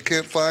said that he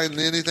can't find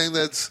anything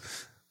that's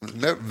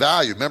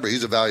value. Remember,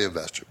 he's a value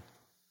investor.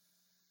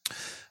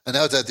 And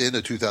that was at the end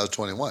of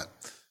 2021.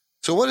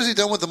 So what has he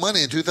done with the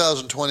money in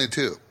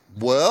 2022?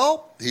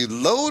 Well, he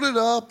loaded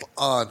up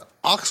on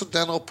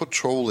Occidental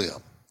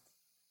Petroleum.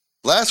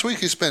 Last week,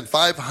 he spent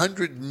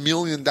 $500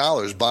 million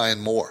buying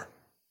more,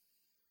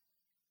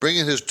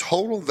 bringing his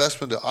total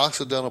investment to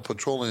Occidental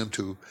Petroleum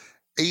to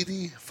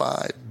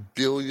 $85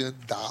 billion.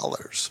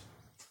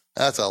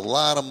 That's a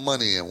lot of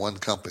money in one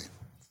company.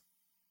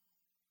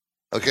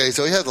 Okay,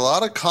 so he has a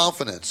lot of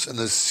confidence in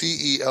the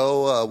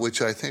CEO,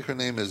 which I think her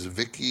name is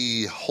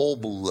Vicky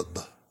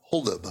Holub,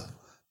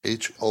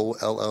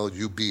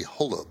 H-O-L-L-U-B,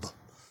 Holub.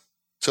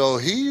 So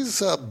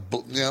he's,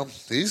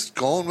 he's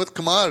going with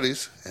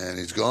commodities, and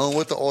he's going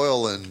with the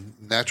oil and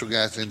natural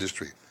gas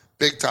industry.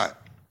 Big time.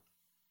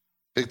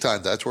 Big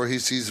time. That's where he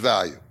sees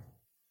value.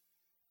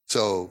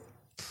 So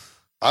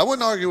I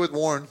wouldn't argue with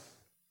Warren.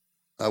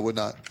 I would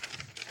not.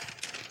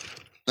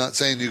 Not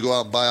saying you go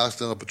out and buy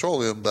Occidental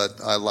Petroleum, but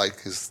I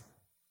like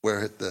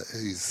where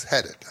he's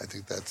headed. I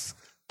think that's the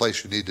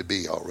place you need to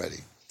be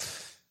already.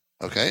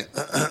 Okay.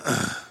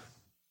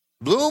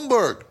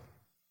 Bloomberg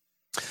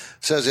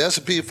says the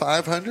S&P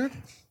 500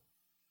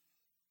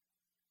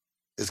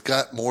 has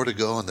got more to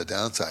go on the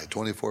downside,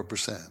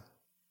 24%.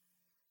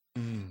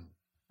 We're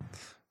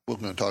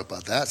going to talk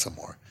about that some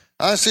more.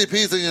 I'm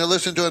CP, and you're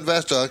listening to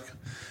Invest Talk.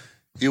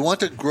 You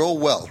want to grow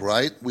wealth,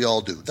 right? We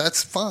all do.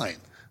 That's fine.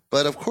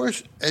 But, of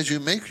course, as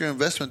you make your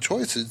investment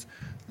choices,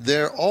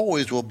 there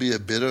always will be a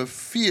bit of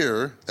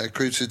fear that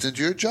creeps into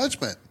your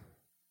judgment,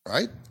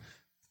 right?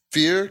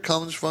 Fear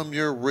comes from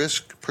your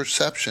risk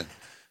perception.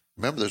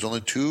 Remember, there's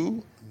only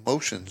two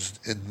emotions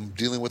in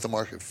dealing with the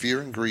market,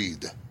 fear and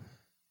greed.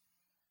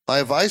 My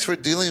advice for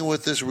dealing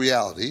with this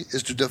reality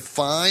is to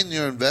define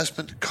your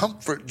investment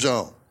comfort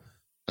zone.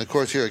 And of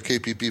course, here at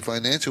KPP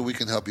Financial, we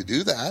can help you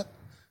do that.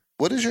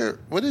 What is your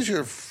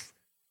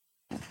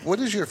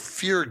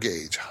fear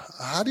gauge?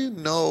 How do you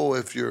know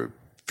if you're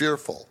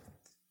fearful?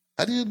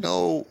 How do you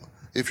know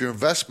if your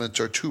investments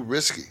are too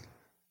risky?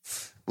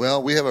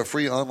 Well, we have a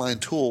free online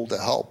tool to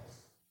help.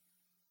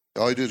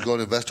 All you do is go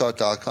to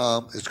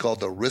investtalk.com. It's called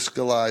the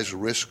Riskalyze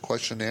Risk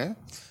Questionnaire.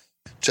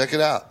 Check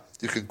it out.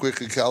 You can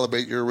quickly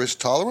calibrate your risk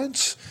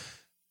tolerance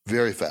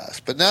very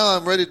fast. But now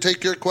I'm ready to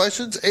take your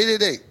questions.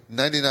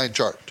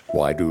 888-99-CHART.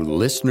 Why do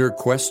listener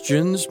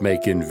questions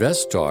make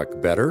Invest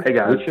Talk better? Hey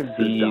guys, this is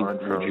Don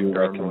from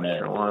North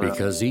Carolina.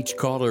 Because each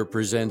caller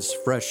presents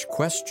fresh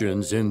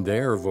questions in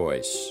their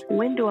voice.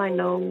 When do I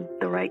know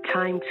the right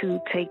time to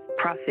take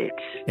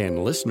profits?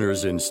 And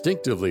listeners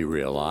instinctively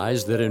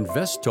realize that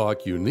Invest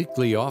Talk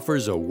uniquely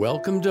offers a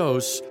welcome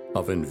dose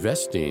of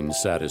investing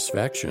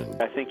satisfaction.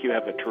 I think you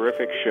have a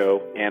terrific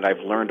show, and I've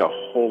learned a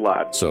whole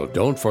lot. So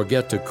don't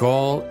forget to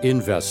call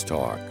Invest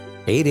Talk.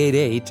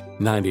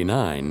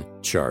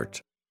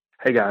 888-99-CHART.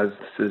 Hey guys,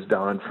 this is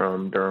Don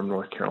from Durham,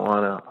 North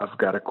Carolina. I've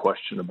got a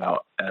question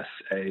about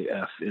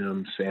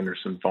SAFM,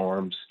 Sanderson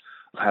Farms.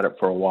 I've had it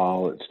for a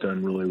while. It's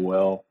done really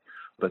well.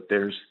 But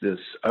there's this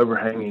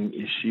overhanging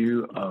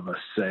issue of a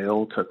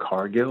sale to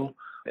Cargill.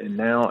 And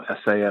now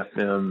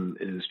SAFM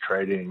is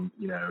trading,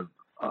 $5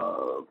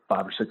 or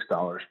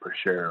 $6 per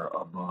share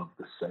above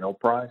the sale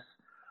price.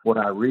 What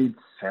I read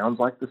sounds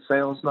like the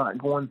sale's not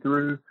going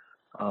through,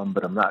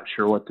 but I'm not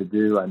sure what to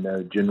do. I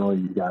know generally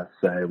you guys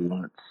say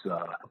once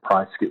the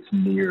price gets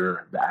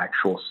near the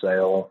actual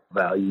sale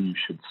value, you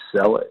should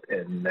sell it,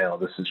 and now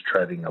this is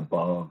trading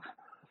above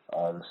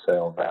the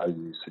sale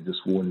value. So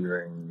just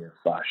wondering if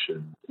I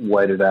should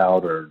wait it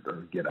out or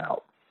get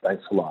out.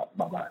 Thanks a lot.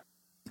 Bye-bye.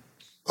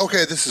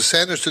 Okay, this is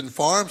Sanderson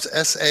Farms,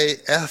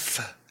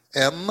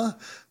 SAFM,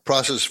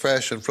 processed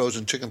fresh and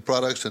frozen chicken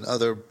products and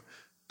other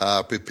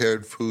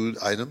prepared food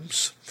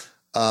items.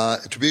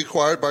 To be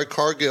acquired by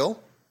Cargill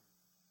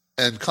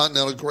and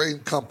Continental Grain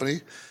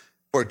Company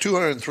for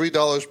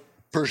 $203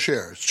 per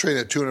share. It's trading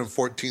at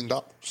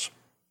 $214.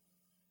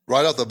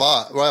 Right off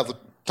the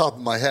top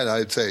of my head,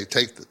 I'd say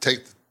take the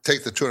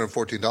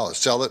 $214,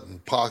 sell it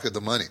and pocket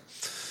the money,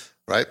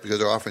 right? Because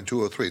they're offering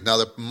 $203. Now,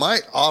 they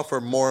might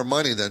offer more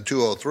money than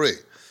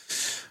 $203,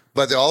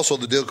 but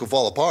the deal could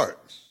fall apart.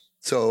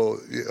 So,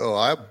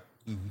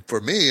 for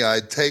me,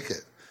 I'd take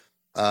it.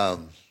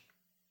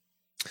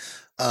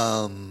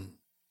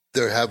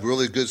 They have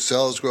really good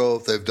sales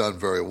growth. They've done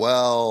very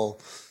well.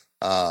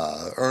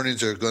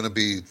 Earnings are going to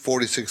be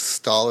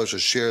 $46 a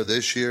share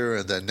this year,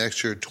 and then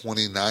next year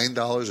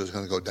 $29 is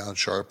going to go down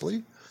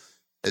sharply.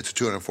 It's a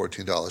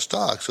 $214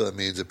 stock, so that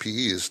means the PE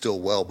is still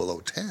well below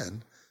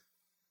 10,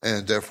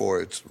 and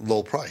therefore it's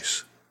low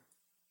price.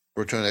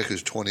 Return on equity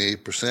is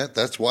 28%.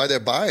 That's why they're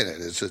buying it.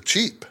 It's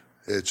cheap.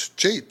 It's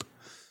cheap.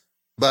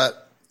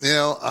 But,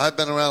 I've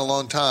been around a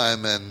long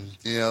time, and,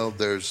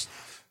 there's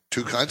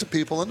two kinds of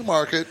people in the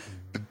market.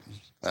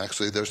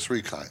 Actually, there's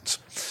three kinds.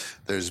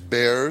 There's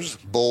bears,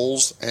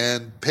 bulls,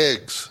 and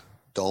pigs.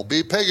 Don't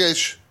be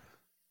piggish.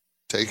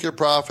 Take your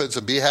profits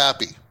and be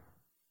happy.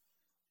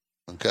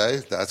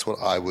 Okay? That's what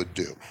I would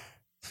do.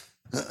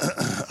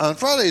 On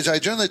Fridays, I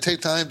generally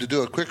take time to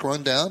do a quick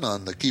rundown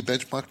on the key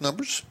benchmark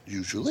numbers,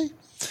 usually.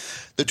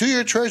 The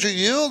 2-year Treasury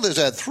yield is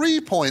at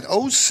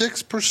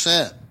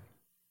 3.06%.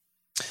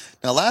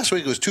 Now, last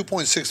week it was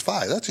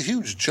 2.65. That's a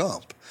huge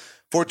jump.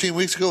 14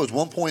 weeks ago it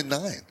was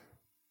 1.9.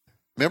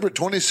 Remember,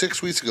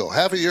 26 weeks ago,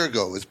 half a year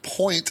ago, it was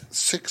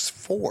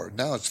 0.64.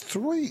 Now it's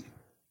 3.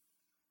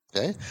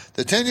 Okay?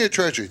 The 10-year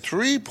Treasury,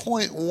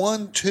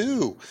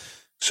 3.12.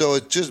 So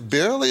it's just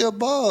barely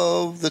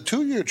above the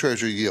 2-year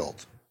Treasury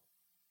yield.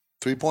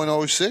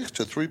 3.06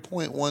 to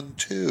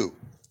 3.12.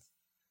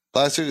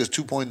 Last week it was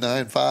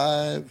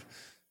 2.95.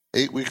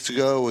 8 weeks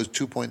ago it was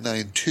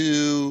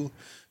 2.92.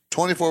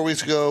 24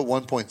 weeks ago,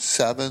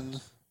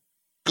 1.7.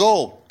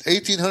 Gold,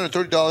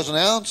 $1,830 an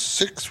ounce.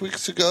 6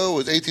 weeks ago, it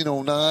was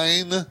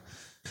 $1,809.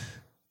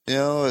 It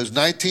was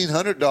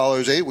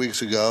 $1,900 8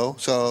 weeks ago.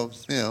 So,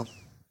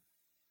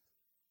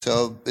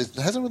 so it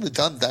hasn't really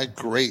done that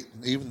great,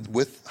 even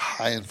with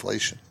high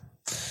inflation.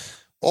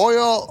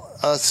 Oil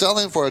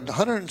selling for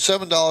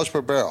 $107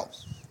 per barrel.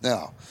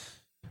 Now,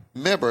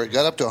 remember, it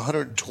got up to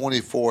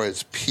 $124 at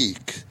its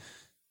peak.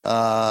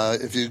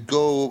 If you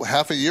go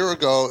half a year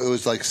ago, it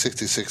was like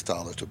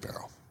 $66 a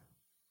barrel.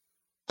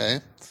 Okay?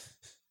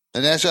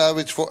 The national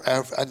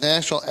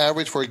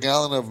average for a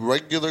gallon of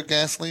regular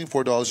gasoline,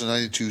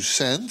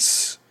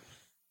 $4.92.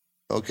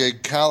 Okay,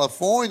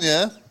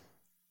 California,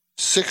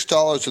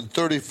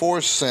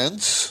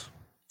 $6.34.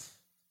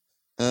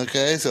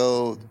 Okay,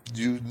 so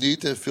you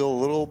need to feel a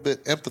little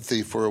bit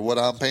empathy for what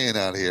I'm paying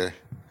out here.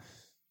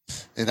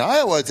 In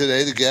Iowa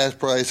today, the gas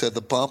price at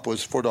the pump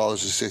was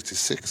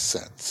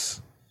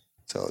 $4.66.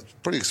 So it's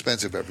pretty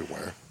expensive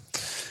everywhere.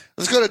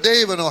 Let's go to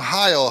Dave in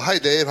Ohio. Hi,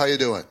 Dave. How you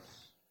doing?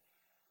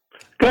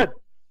 Good.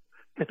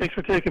 Hey, thanks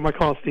for taking my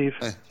call, Steve.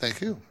 Hey,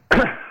 thank you.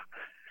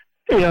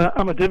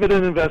 I'm a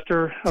dividend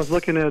investor. I was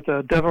looking at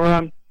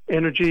Deveron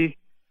Energy,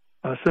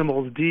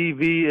 symbol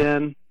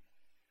DVN.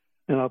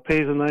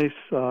 Pays a nice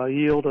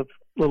yield of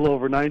a little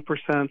over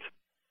 9%.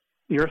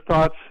 Your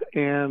thoughts,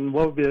 and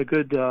what would be a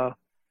good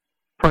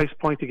price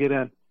point to get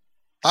in?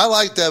 I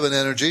like Devon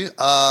Energy,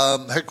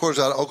 headquarters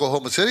out of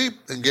Oklahoma City,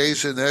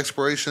 engaged in the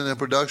exploration and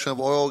production of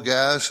oil,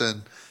 gas,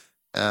 and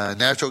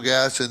natural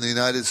gas in the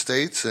United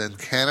States and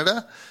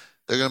Canada.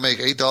 They're going to make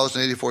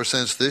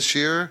 $8.84 this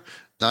year,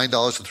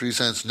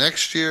 $9.03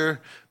 next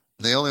year.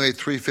 They only made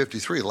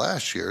 $3.53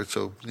 last year,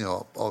 so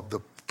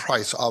the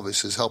price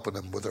obviously is helping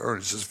them with the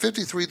earnings. It's a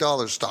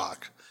 $53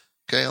 stock,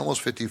 okay,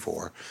 almost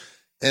 $54,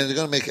 and they're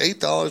going to make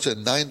 $8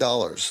 and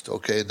 $9,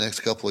 okay, in the next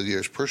couple of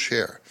years per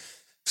share.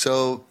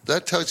 So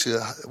that tells you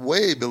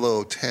way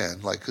below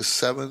 10, like a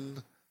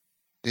 7,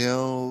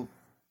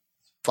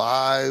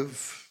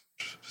 5,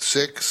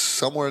 6,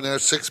 somewhere in there,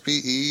 6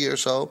 PE or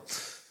so.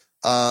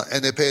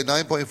 And they pay a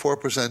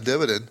 9.4%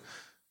 dividend.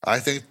 I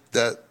think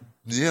that,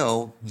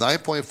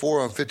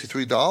 9.4 on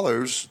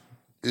 $53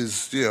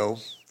 is,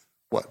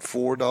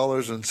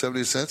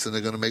 $4.70, and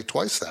they're going to make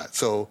twice that.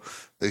 So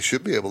they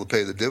should be able to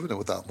pay the dividend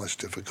without much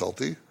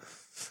difficulty.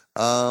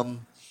 I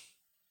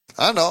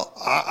don't know.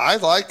 I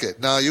like it.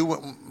 Now,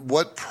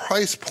 what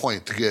price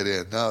point to get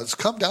in? Now, it's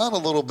come down a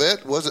little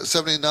bit. Was it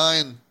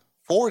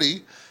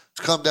 $79.40? It's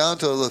come down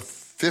to the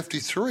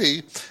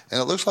 53, and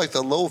it looks like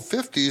the low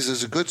 50s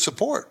is a good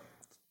support.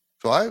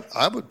 So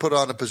I would put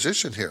on a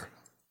position here.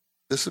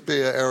 This would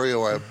be an area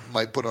where I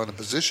might put on a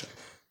position.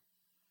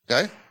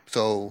 Okay?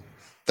 So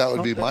that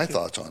would be my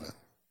thoughts on it.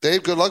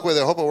 Dave, good luck with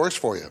it. I hope it works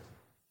for you.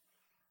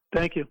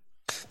 Thank you.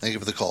 Thank you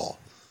for the call.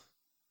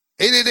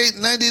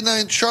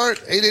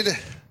 888-99-CHART,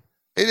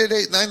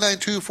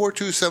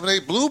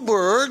 888-992-4278.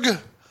 Bloomberg,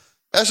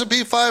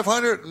 S&P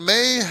 500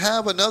 may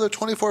have another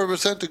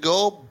 24% to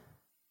go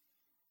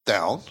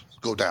down,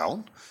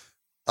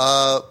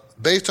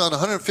 based on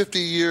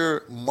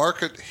 150-year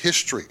market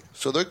history.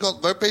 So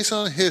they're based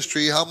on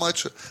history, how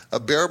much a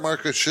bear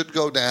market should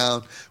go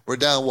down. We're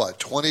down,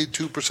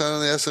 22%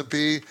 on the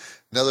S&P?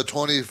 Another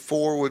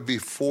 24 would be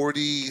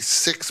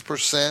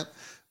 46%.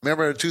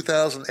 Remember in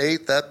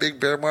 2008, that big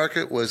bear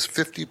market was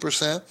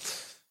 50%.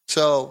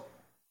 So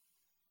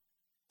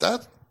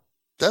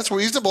that's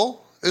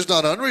reasonable. It's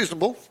not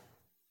unreasonable.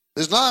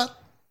 It's not.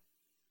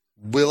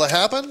 Will it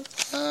happen?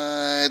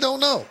 I don't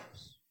know.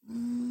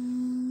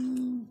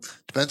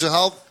 Depends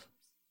on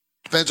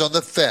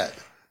the Fed,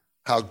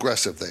 how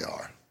aggressive they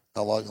are,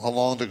 how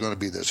long they're going to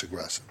be this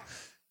aggressive.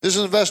 This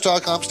is Invest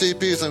Talk. I'm Steve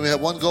Peasley, and we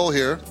have one goal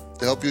here,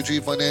 to help you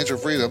achieve financial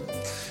freedom,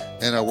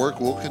 and our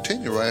work will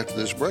continue right after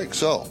this break.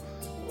 So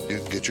you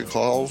can get your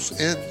calls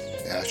in,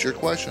 ask your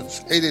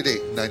questions,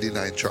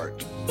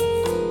 888-99-CHART.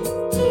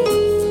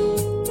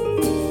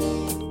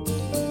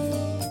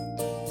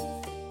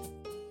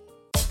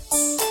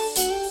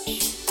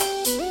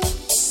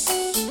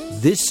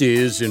 This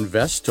is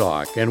Invest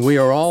Talk, and we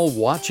are all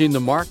watching the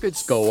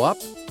markets go up,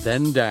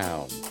 then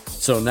down.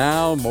 So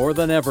now, more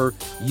than ever,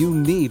 you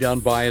need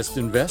unbiased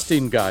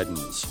investing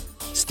guidance.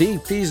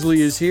 Steve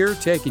Peasley is here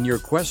taking your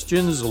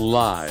questions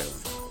live.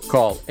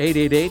 Call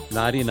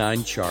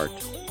 888-99-CHART.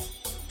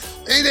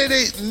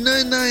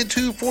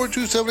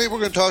 888-992-4278. We're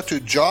going to talk to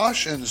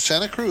Josh in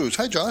Santa Cruz.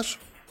 Hi, Josh.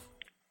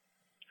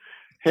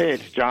 Hey,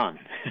 it's John.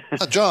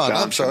 John,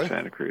 I'm sorry. From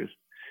Santa Cruz.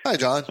 Hi,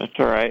 John. That's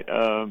all right.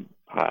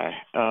 Hi.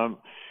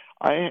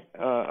 I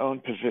own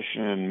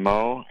position in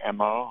M.O.,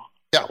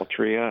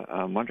 Altria.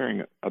 I'm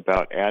wondering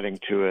about adding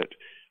to it.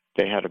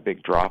 They had a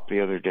big drop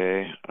the other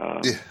day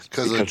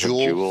because of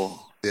Juul.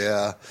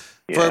 Yeah.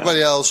 For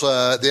everybody else,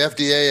 the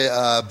FDA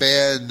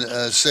banned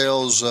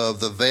sales of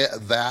the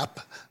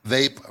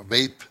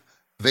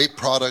vape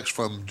products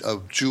from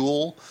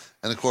Juul.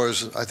 And, of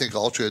course, I think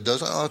Altria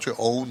doesn't Altria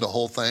own the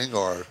whole thing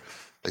or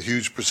a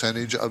huge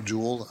percentage of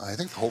Juul. I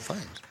think the whole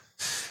thing.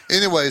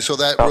 Anyway, so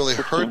that really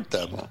hurt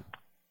them.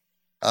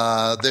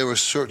 They were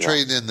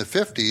trading in the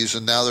 50s,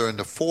 and now they're in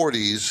the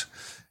 40s.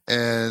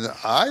 And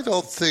I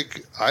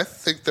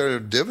think their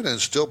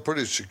dividend's still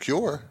pretty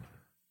secure,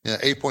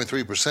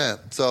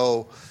 8.3%.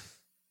 So,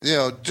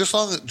 just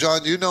long,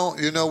 John,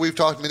 we've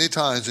talked many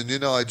times, and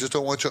I just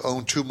don't want you to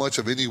own too much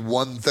of any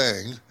one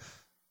thing,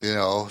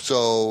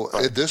 So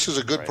this is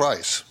a good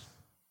price.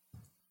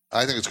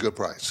 I think it's a good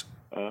price.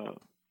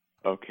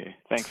 Okay.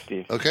 Thanks,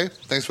 Steve. Okay.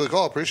 Thanks for the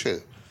call. Appreciate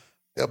it.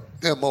 Yep.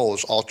 M.O.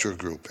 is Altria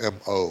Group.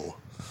 M.O.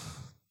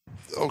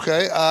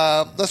 Okay,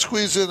 let's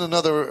squeeze in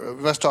another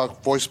Invest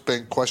Talk voice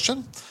bank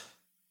question,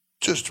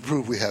 just to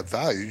prove we have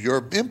value.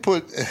 Your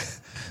input,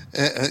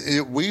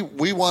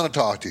 we want to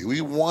talk to you.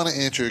 We want to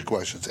answer your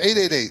questions.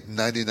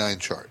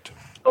 888-99-CHART.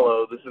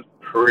 Hello, this is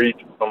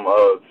Preet from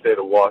the state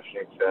of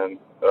Washington.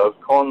 I was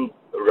calling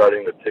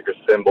regarding the ticker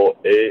symbol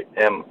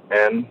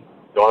AMN.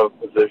 Don't have a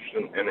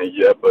position in it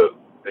yet, but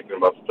thinking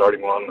about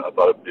starting one. I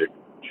thought it'd be a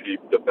cheap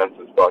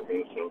defensive stock in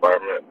this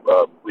environment.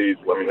 Please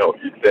let me know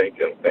what you think,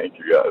 and thank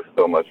you guys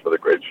so much for the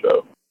great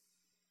show.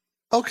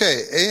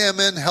 Okay,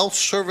 AMN Health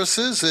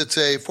Services. It's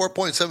a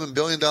 $4.7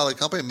 billion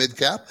company,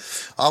 mid-cap,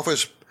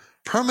 offers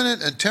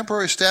permanent and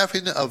temporary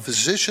staffing of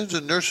physicians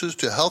and nurses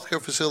to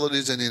healthcare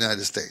facilities in the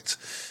United States.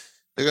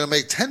 They're going to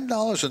make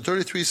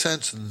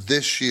 $10.33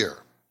 this year.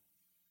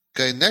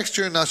 Okay, next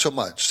year, not so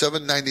much,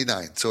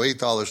 $7.99, so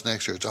 $8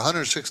 next year. It's a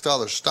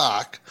 $106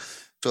 stock.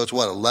 So it's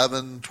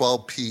 11,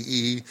 12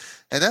 PE,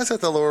 and that's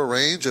at the lower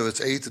range of its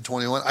 8 to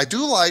 21. I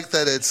do like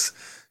that it's,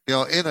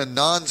 in a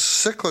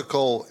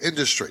non-cyclical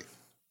industry,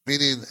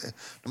 meaning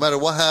no matter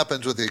what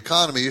happens with the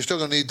economy, you're still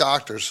going to need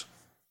doctors,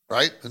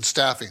 right, and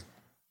staffing,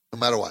 no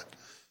matter what.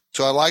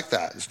 So I like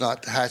that. It's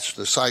not hatched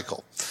the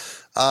cycle.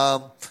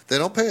 They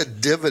don't pay a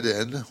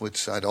dividend,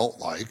 which I don't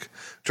like.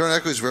 Return on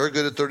equity is very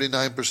good at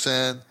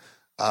 39%.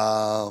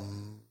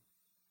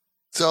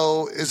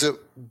 So is it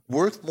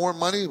worth more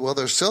money? Well,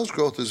 their sales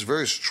growth is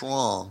very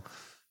strong.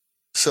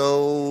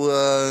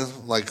 So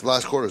like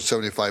last quarter,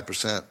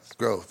 75%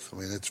 growth. I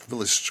mean, it's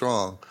really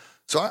strong.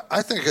 So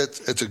I think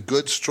it's a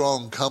good,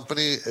 strong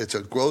company. It's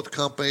a growth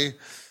company,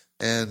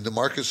 and the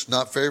market's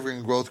not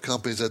favoring growth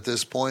companies at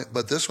this point.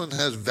 But this one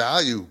has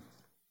value,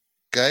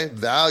 okay?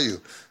 Value.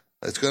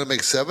 It's going to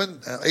make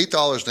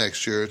 $8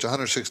 next year. It's a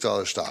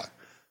 $106 stock.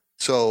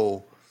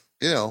 So,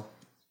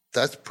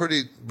 that's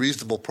pretty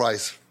reasonable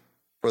price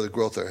for the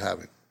growth they're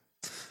having.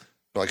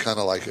 So I kind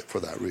of like it for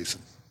that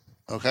reason.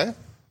 Okay?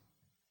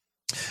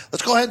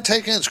 Let's go ahead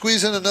and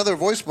squeeze in another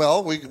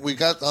voicemail. We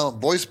got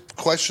voice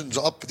questions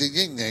up the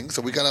yin-yang,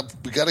 so we got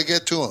to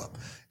get to them.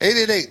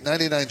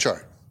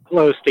 888-99-CHART.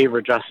 Hello, Steve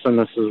or Justin.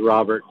 This is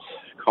Robert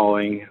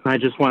calling. I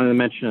just wanted to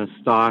mention a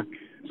stock,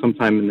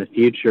 sometime in the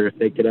future, if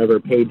they could ever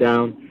pay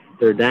down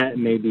their debt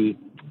and maybe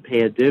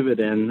pay a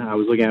dividend. I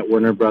was looking at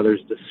Warner Brothers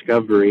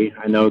Discovery.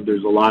 I know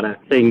there's a lot of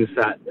things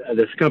that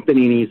this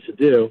company needs to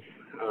do,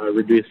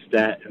 reduce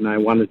debt, and I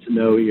wanted to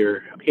know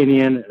your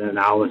opinion and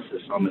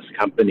analysis on this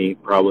company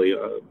probably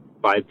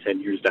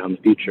 5-10 years down the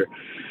future.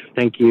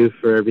 Thank you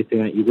for everything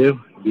that you do.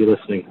 Be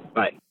listening.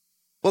 Bye.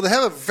 Well, they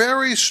have a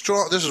very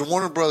strong, this is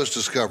Warner Brothers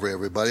Discovery,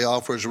 everybody,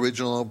 offers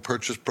original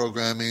purchase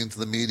programming to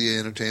the media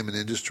entertainment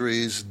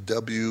industries,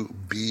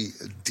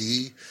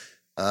 WBD,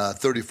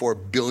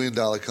 $34 billion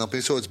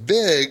company. So it's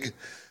big.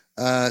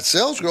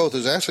 Sales growth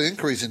is actually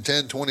increasing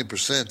 10,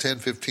 20%, 10,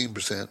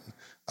 15%.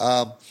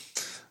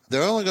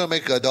 They're only going to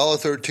make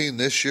 $1.13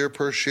 this year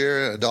per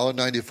share,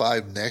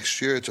 $1.95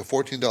 next year. It's a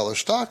 $14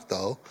 stock,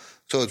 though,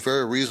 so it's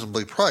very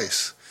reasonably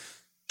priced.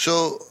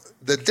 So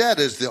the debt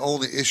is the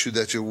only issue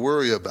that you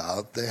worry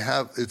about.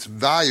 It's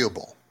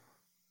valuable,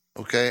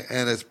 okay,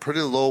 and it's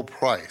pretty low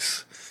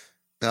price.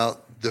 Now,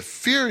 the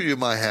fear you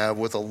might have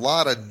with a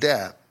lot of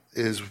debt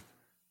is,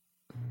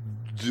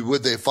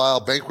 would they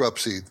file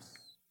bankruptcy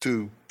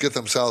to get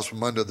themselves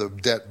from under the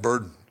debt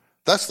burden?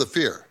 That's the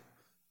fear.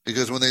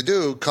 Because when they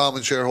do,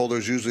 common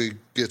shareholders usually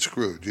get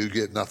screwed. You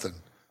get nothing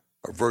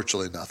or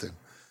virtually nothing.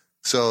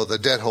 So the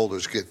debt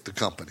holders get the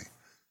company.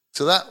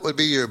 So that would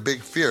be your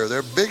big fear.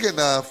 They're big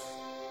enough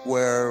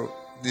where,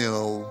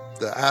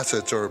 the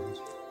assets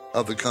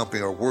of the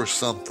company are worth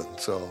something.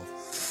 So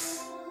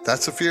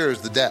that's the fear,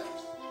 is the debt.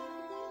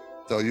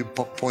 So you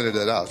pointed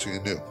that out, so you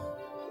knew.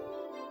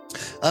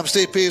 I'm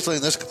Steve Peasley,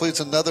 and this completes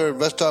another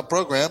Invest Talk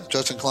program.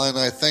 Justin Klein and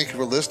I thank you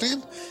for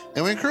listening,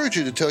 and we encourage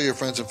you to tell your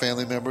friends and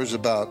family members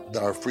about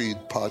our free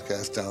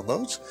podcast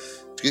downloads.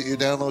 To get your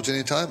downloads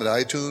anytime at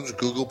iTunes,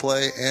 Google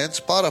Play, and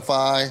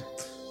Spotify.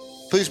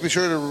 Please be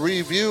sure to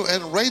review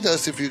and rate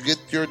us if you get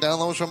your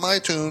downloads from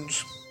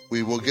iTunes.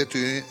 We will get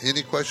to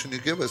any question you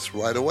give us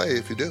right away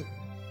if you do.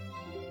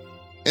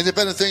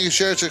 Independent thinking,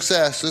 shared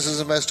success. This is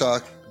Invest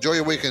Talk. Enjoy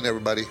your weekend,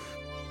 everybody.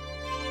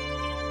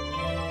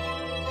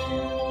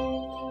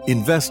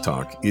 Invest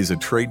Talk is a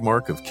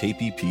trademark of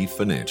KPP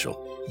Financial.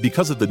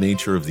 Because of the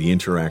nature of the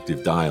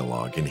interactive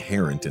dialogue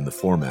inherent in the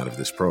format of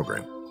this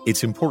program,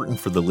 it's important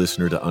for the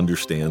listener to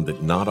understand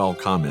that not all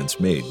comments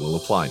made will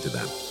apply to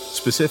them.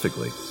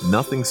 Specifically,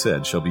 nothing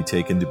said shall be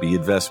taken to be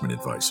investment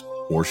advice,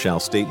 or shall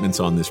statements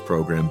on this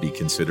program be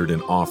considered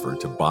an offer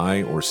to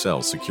buy or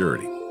sell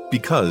security.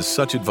 Because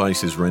such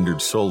advice is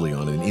rendered solely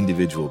on an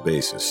individual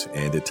basis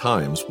and at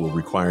times will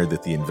require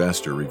that the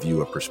investor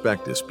review a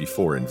prospectus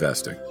before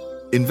investing.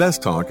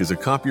 Invest Talk is a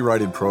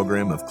copyrighted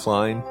program of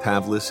Klein,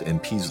 Pavlis,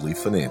 and Peasley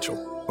Financial,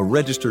 a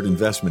registered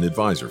investment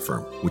advisor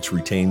firm which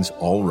retains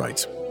all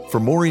rights. For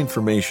more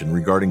information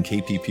regarding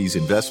KPP's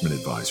investment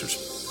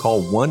advisors,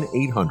 call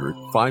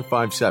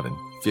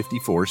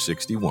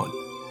 1-800-557-5461.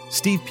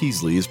 Steve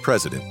Peasley is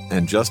president,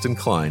 and Justin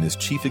Klein is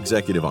chief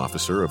executive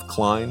officer of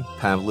Klein,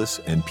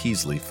 Pavlis, and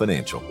Peasley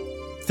Financial.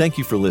 Thank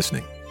you for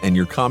listening, and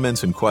your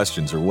comments and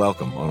questions are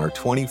welcome on our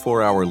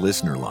 24-hour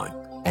listener line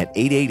at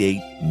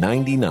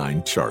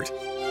 888-99-CHART.